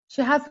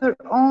has her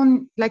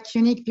own like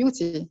unique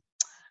beauty.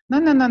 No.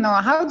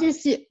 How do you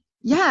see?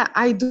 Yeah,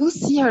 I do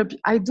see her.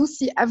 I do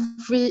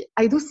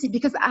see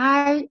because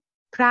I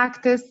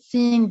practice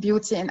seeing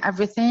beauty in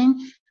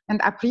everything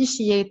and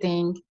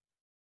appreciating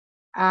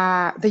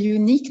the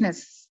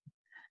uniqueness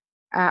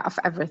of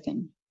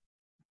everything.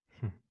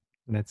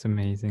 That's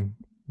amazing.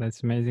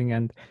 That's amazing.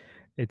 And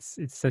it's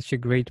such a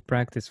great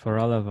practice for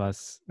all of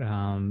us.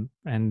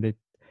 And it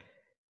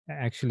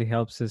actually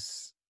helps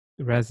us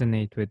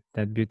resonate with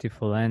that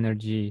beautiful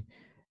energy,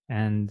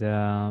 and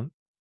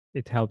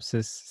it helps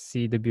us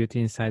see the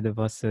beauty inside of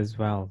us as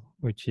well,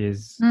 which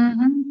is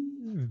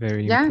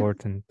very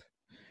important.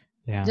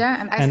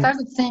 Yeah, and I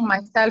started seeing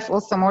myself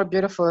also more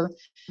beautiful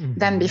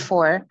than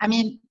before. I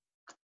mean,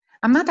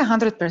 I'm not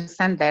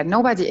 100% there.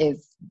 Nobody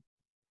is,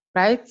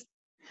 right?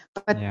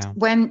 But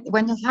when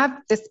you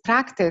have this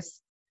practice,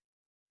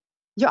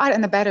 you are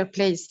in a better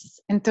place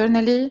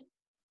internally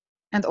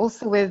and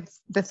also with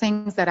the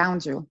things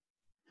around you.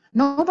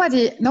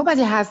 Nobody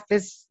has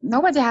this.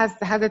 Nobody has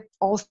it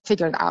all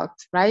figured out,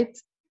 right?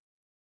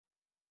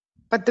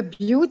 But the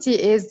beauty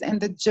is in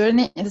the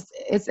journey,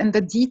 is in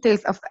the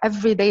details of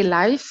everyday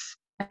life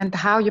and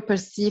how you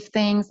perceive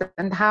things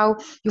and how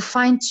you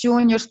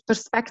fine-tune your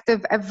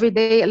perspective every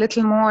day a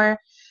little more,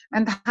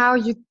 and how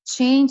you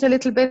change a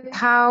little bit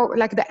how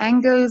like the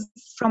angles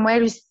from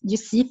where you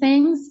see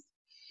things.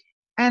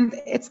 And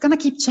it's going to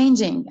keep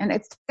changing, and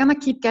it's going to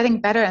keep getting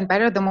better and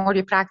better the more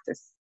you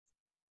practice.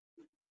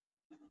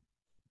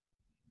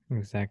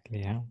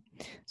 Exactly, yeah.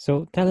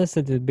 So tell us a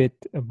little bit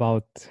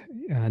about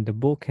the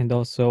book, and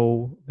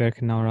also where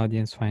can our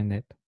audience find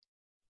it?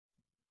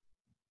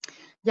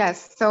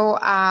 Yes, so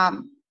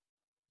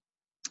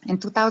in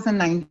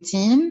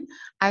 2019,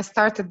 I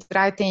started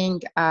writing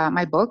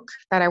my book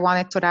that I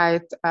wanted to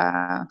write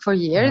for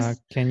years.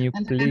 Can you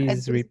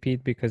please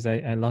repeat, because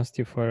I lost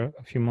you for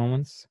a few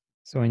moments?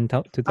 So in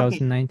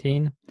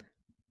 2019? Okay.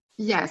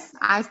 Yes,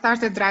 I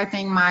started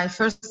writing my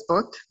first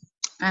book,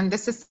 and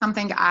this is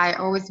something I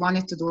always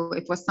wanted to do.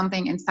 It was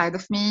something inside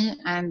of me,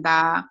 and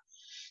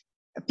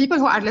people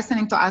who are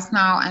listening to us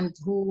now and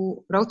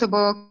who wrote a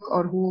book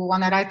or who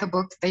want to write a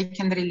book, they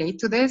can relate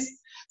to this.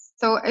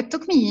 So it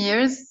took me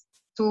years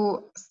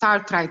to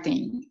start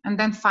writing. And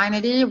then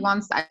finally,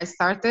 once I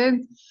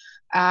started,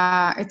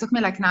 it took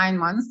me like 9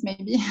 months,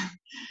 maybe.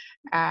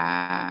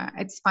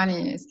 It's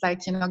funny. It's like,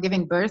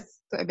 giving birth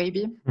to a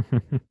baby.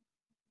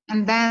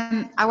 And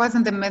then I was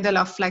in the middle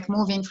of like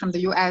moving from the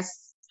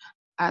US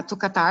to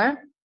Qatar,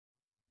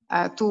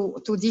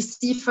 to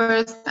DC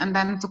first and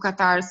then to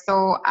Qatar.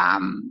 So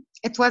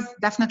it was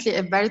definitely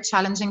a very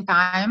challenging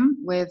time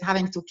with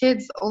having 2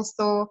 kids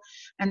also,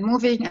 and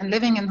moving and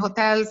living in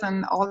hotels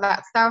and all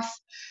that stuff.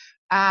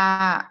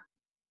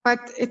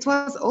 But it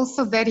was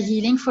also very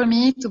healing for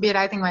me to be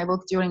writing my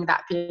book during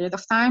that period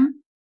of time.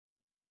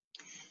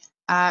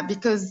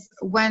 Because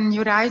when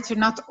you write, you're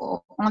not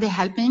only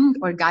helping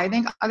or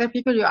guiding other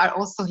people, you are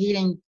also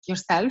healing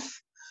yourself.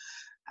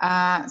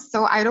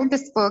 So I wrote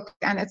this book,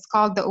 and it's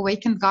called The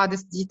Awakened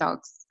Goddess Detox.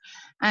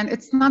 And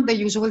it's not the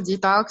usual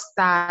detox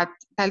that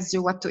tells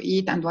you what to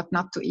eat and what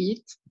not to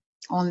eat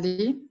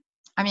only.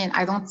 I mean,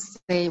 I don't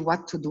say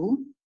what to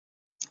do.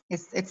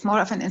 It's more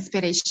of an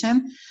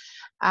inspiration.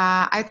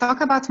 I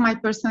talk about my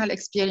personal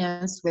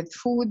experience with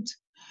food,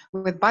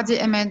 with body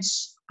image,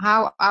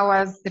 how I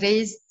was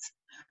raised,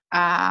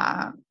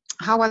 how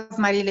was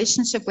my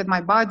relationship with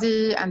my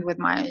body and with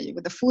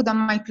the food on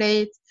my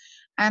plate.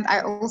 And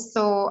I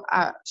also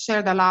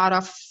shared a lot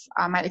of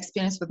my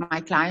experience with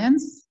my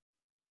clients.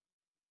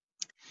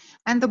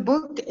 And the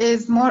book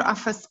is more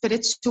of a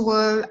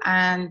spiritual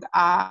and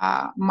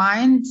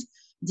mind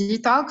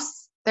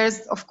detox.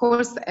 There's, of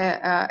course,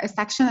 a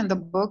section in the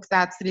book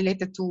that's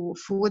related to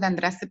food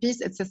and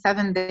recipes. It's a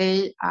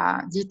 7-day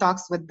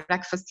detox with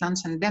breakfast, lunch,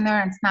 and dinner,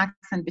 and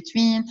snacks in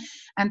between,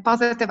 and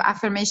positive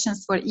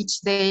affirmations for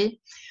each day.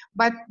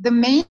 But the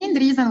main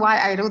reason why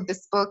I wrote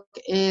this book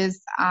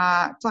is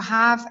to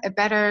have a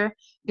better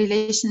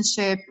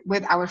relationship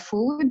with our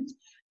food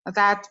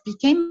that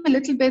became a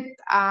little bit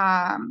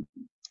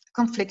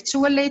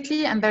conflictual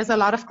lately, and there's a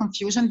lot of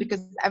confusion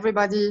because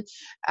everybody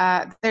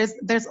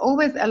there's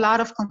always a lot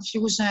of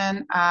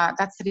confusion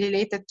that's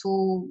related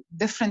to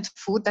different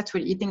food that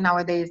we're eating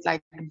nowadays,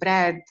 like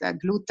bread,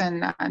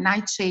 gluten,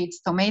 nightshades,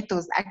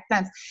 tomatoes,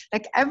 eggplants.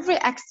 Like every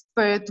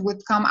expert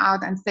would come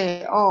out and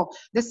say, oh,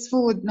 this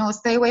food, no,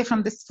 stay away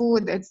from this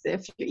food, it's,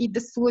 if you eat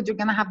this food you're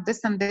gonna have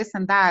this and this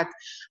and that,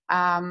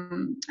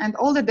 and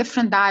all the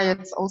different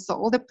diets, also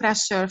all the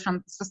pressure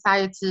from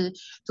society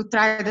to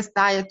try this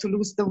diet to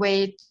lose the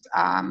weight.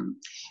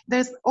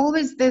 There's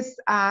always this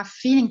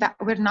feeling that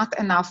we're not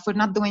enough, we're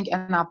not doing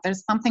enough,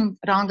 there's something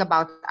wrong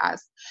about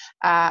us.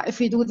 If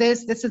we do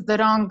this, this is the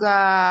wrong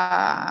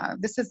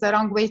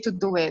way to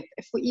do it.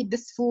 If we eat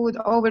this food,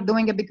 oh, we're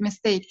doing a big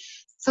mistake.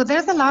 So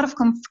there's a lot of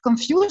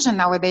confusion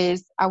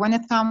nowadays when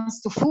it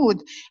comes to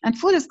food, and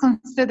food is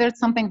considered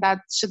something that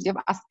should give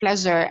us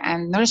pleasure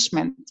and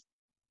nourishment.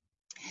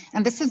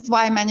 And this is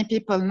why many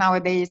people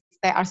nowadays,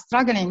 they are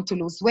struggling to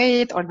lose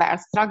weight, or they are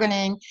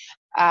struggling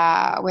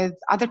with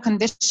other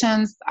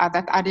conditions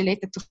that are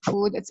related to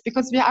food. It's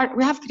because we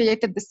have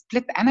created this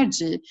split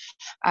energy.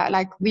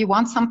 Like we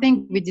want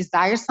something, we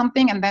desire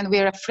something, and then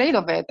we're afraid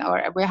of it,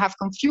 or we have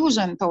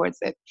confusion towards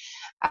it.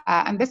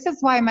 And this is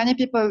why many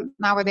people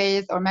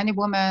nowadays, or many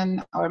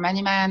women or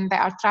many men, they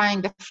are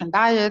trying different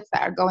diets, they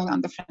are going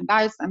on different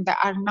diets, and they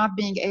are not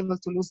being able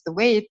to lose the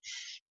weight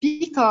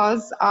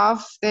because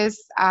of this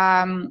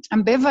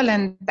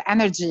ambivalent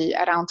energy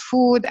around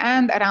food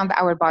and around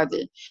our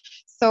body.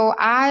 So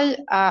I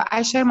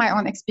share my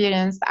own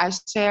experience. I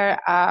share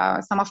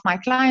some of my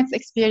clients'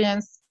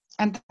 experience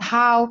and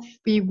how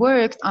we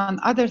worked on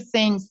other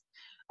things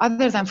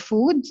other than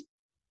food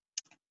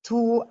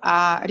to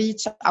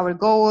reach our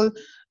goal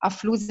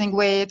of losing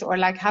weight, or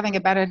like having a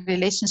better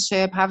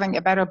relationship, having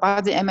a better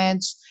body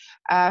image,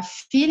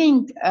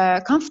 feeling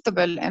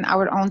comfortable in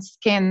our own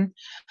skin.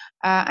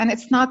 And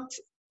it's not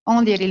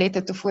only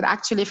related to food.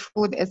 Actually,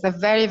 food is a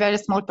very, very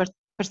small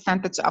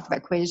percentage of the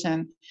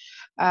equation.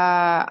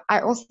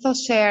 I also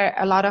share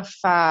a lot of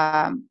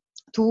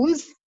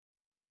tools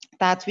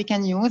that we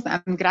can use,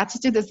 and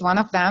gratitude is one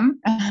of them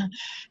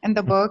in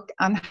the book,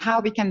 on how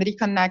we can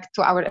reconnect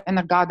to our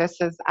inner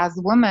goddesses as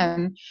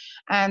women.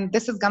 And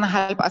this is going to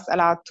help us a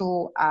lot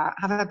to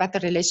have a better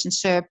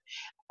relationship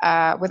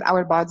with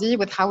our body,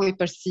 with how we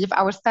perceive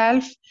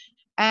ourselves,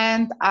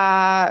 and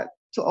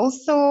to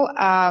also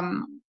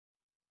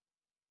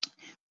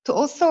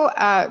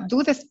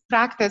do this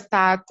practice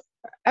that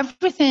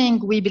everything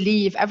we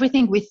believe,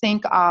 everything we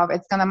think of,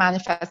 it's going to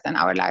manifest in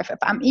our life. If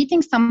I'm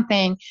eating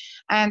something,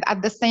 and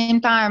at the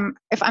same time,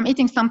 if I'm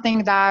eating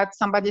something that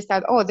somebody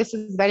said, oh, this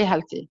is very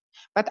healthy,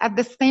 but at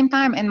the same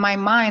time in my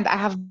mind, I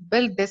have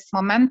built this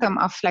momentum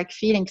of like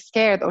feeling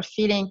scared, or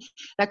feeling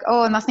like,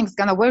 oh, nothing's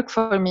going to work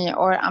for me,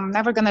 or I'm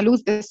never going to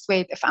lose this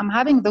weight. If I'm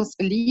having those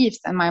beliefs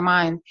in my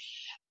mind,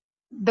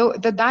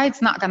 the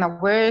diet's not going to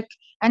work.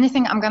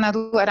 Anything I'm going to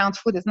do around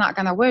food is not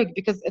going to work,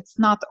 because it's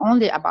not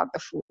only about the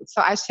food.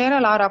 So I share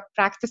a lot of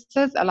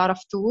practices, a lot of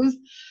tools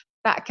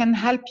that can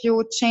help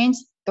you change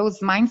those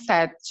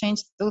mindsets,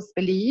 change those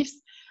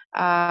beliefs,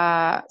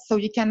 so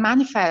you can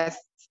manifest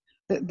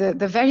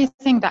the very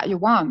thing that you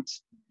want,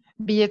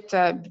 be it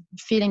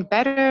feeling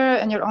better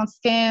in your own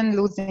skin,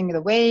 losing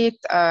the weight,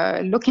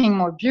 looking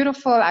more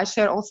beautiful. I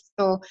share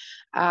also,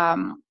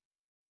 I'm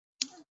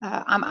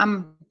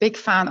a big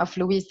fan of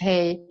Louise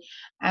Hay,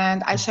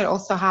 and I share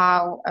also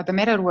how the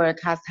mirror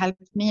work has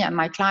helped me and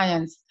my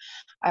clients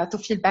to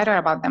feel better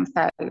about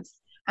themselves,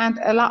 and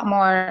a lot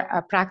more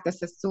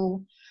practices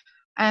too.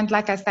 And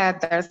like I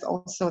said, there's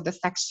also the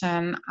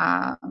section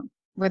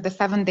with the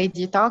 7-day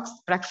detox,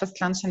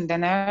 breakfast, lunch, and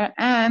dinner,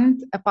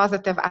 and a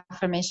positive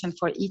affirmation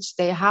for each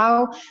day,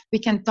 how we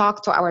can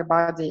talk to our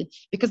body,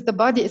 because the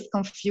body is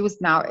confused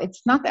now.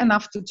 It's not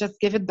enough to just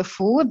give it the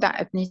food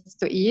that it needs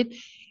to eat.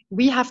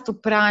 We have to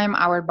prime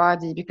our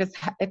body, because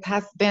it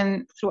has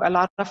been through a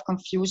lot of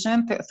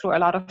confusion, through a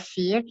lot of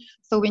fear.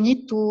 So we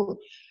need to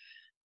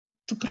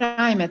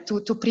prime it,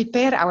 to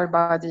prepare our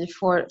body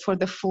for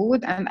the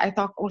food. And I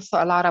talk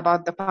also a lot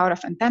about the power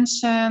of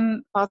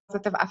intention,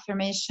 positive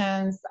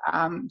affirmations,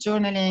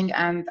 journaling,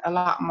 and a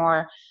lot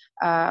more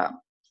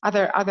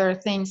other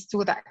things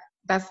too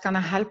that's going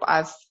to help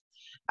us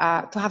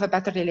to have a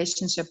better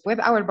relationship with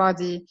our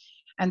body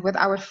and with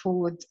our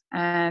food,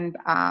 and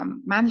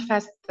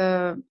manifest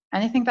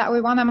anything that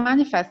we want to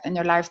manifest in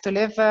your life, to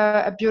live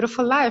a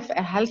beautiful life,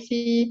 a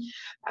healthy,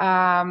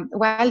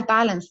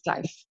 well-balanced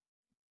life.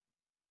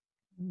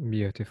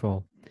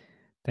 Beautiful.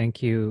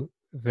 Thank you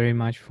very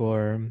much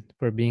for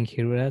being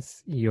here with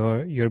us.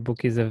 Your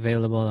book is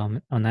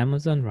available on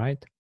Amazon,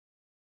 right?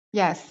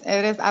 Yes,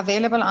 it is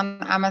available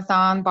on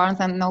Amazon, Barnes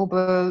and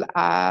Noble,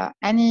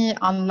 any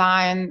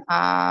online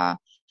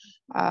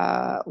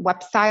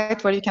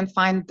website where you can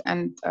find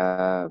and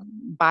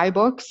buy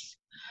books,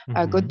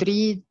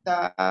 Goodreads,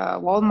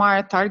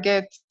 Walmart,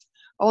 Target,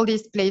 all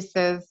these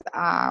places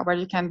where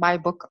you can buy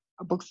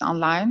books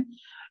online.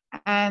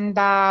 And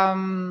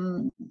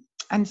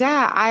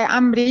yeah,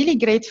 I'm really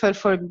grateful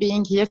for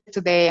being here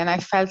today. And I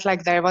felt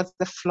like there was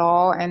the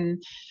flaw in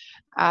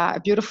a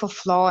beautiful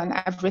flow in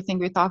everything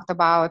we talked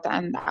about.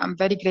 And I'm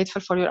very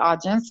grateful for your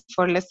audience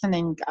for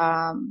listening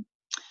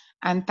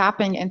and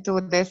tapping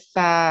into this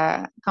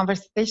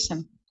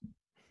conversation.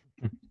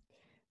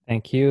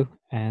 Thank you.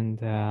 And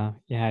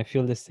yeah, I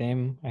feel the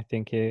same. I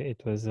think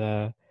it was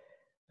a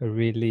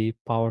really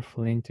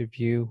powerful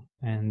interview,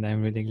 and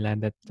I'm really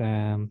glad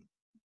that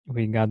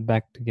we got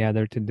back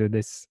together to do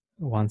this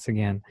once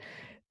again.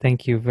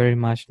 Thank you very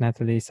much,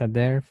 Nathalie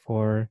Sader,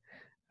 for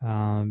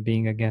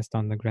being a guest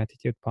on the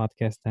Gratitude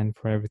Podcast and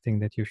for everything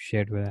that you've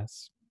shared with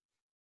us.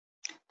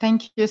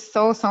 Thank you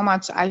so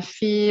much. I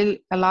feel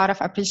a lot of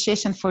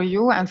appreciation for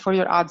you and for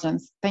your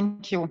audience.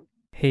 Thank you.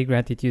 Hey,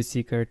 Gratitude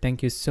Seeker,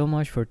 thank you so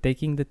much for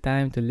taking the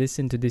time to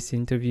listen to this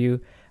interview.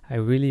 I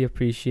really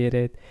appreciate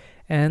it.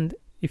 And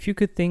if you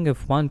could think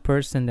of one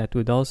person that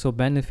would also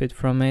benefit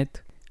from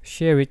it,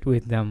 share it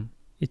with them.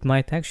 It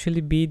might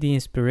actually be the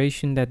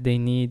inspiration that they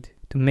need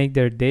to make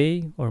their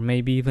day or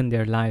maybe even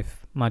their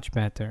life much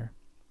better.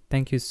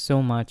 Thank you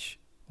so much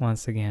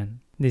once again.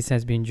 This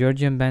has been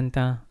Georgian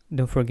Benta.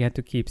 Don't forget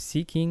to keep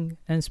seeking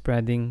and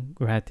spreading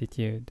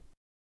gratitude.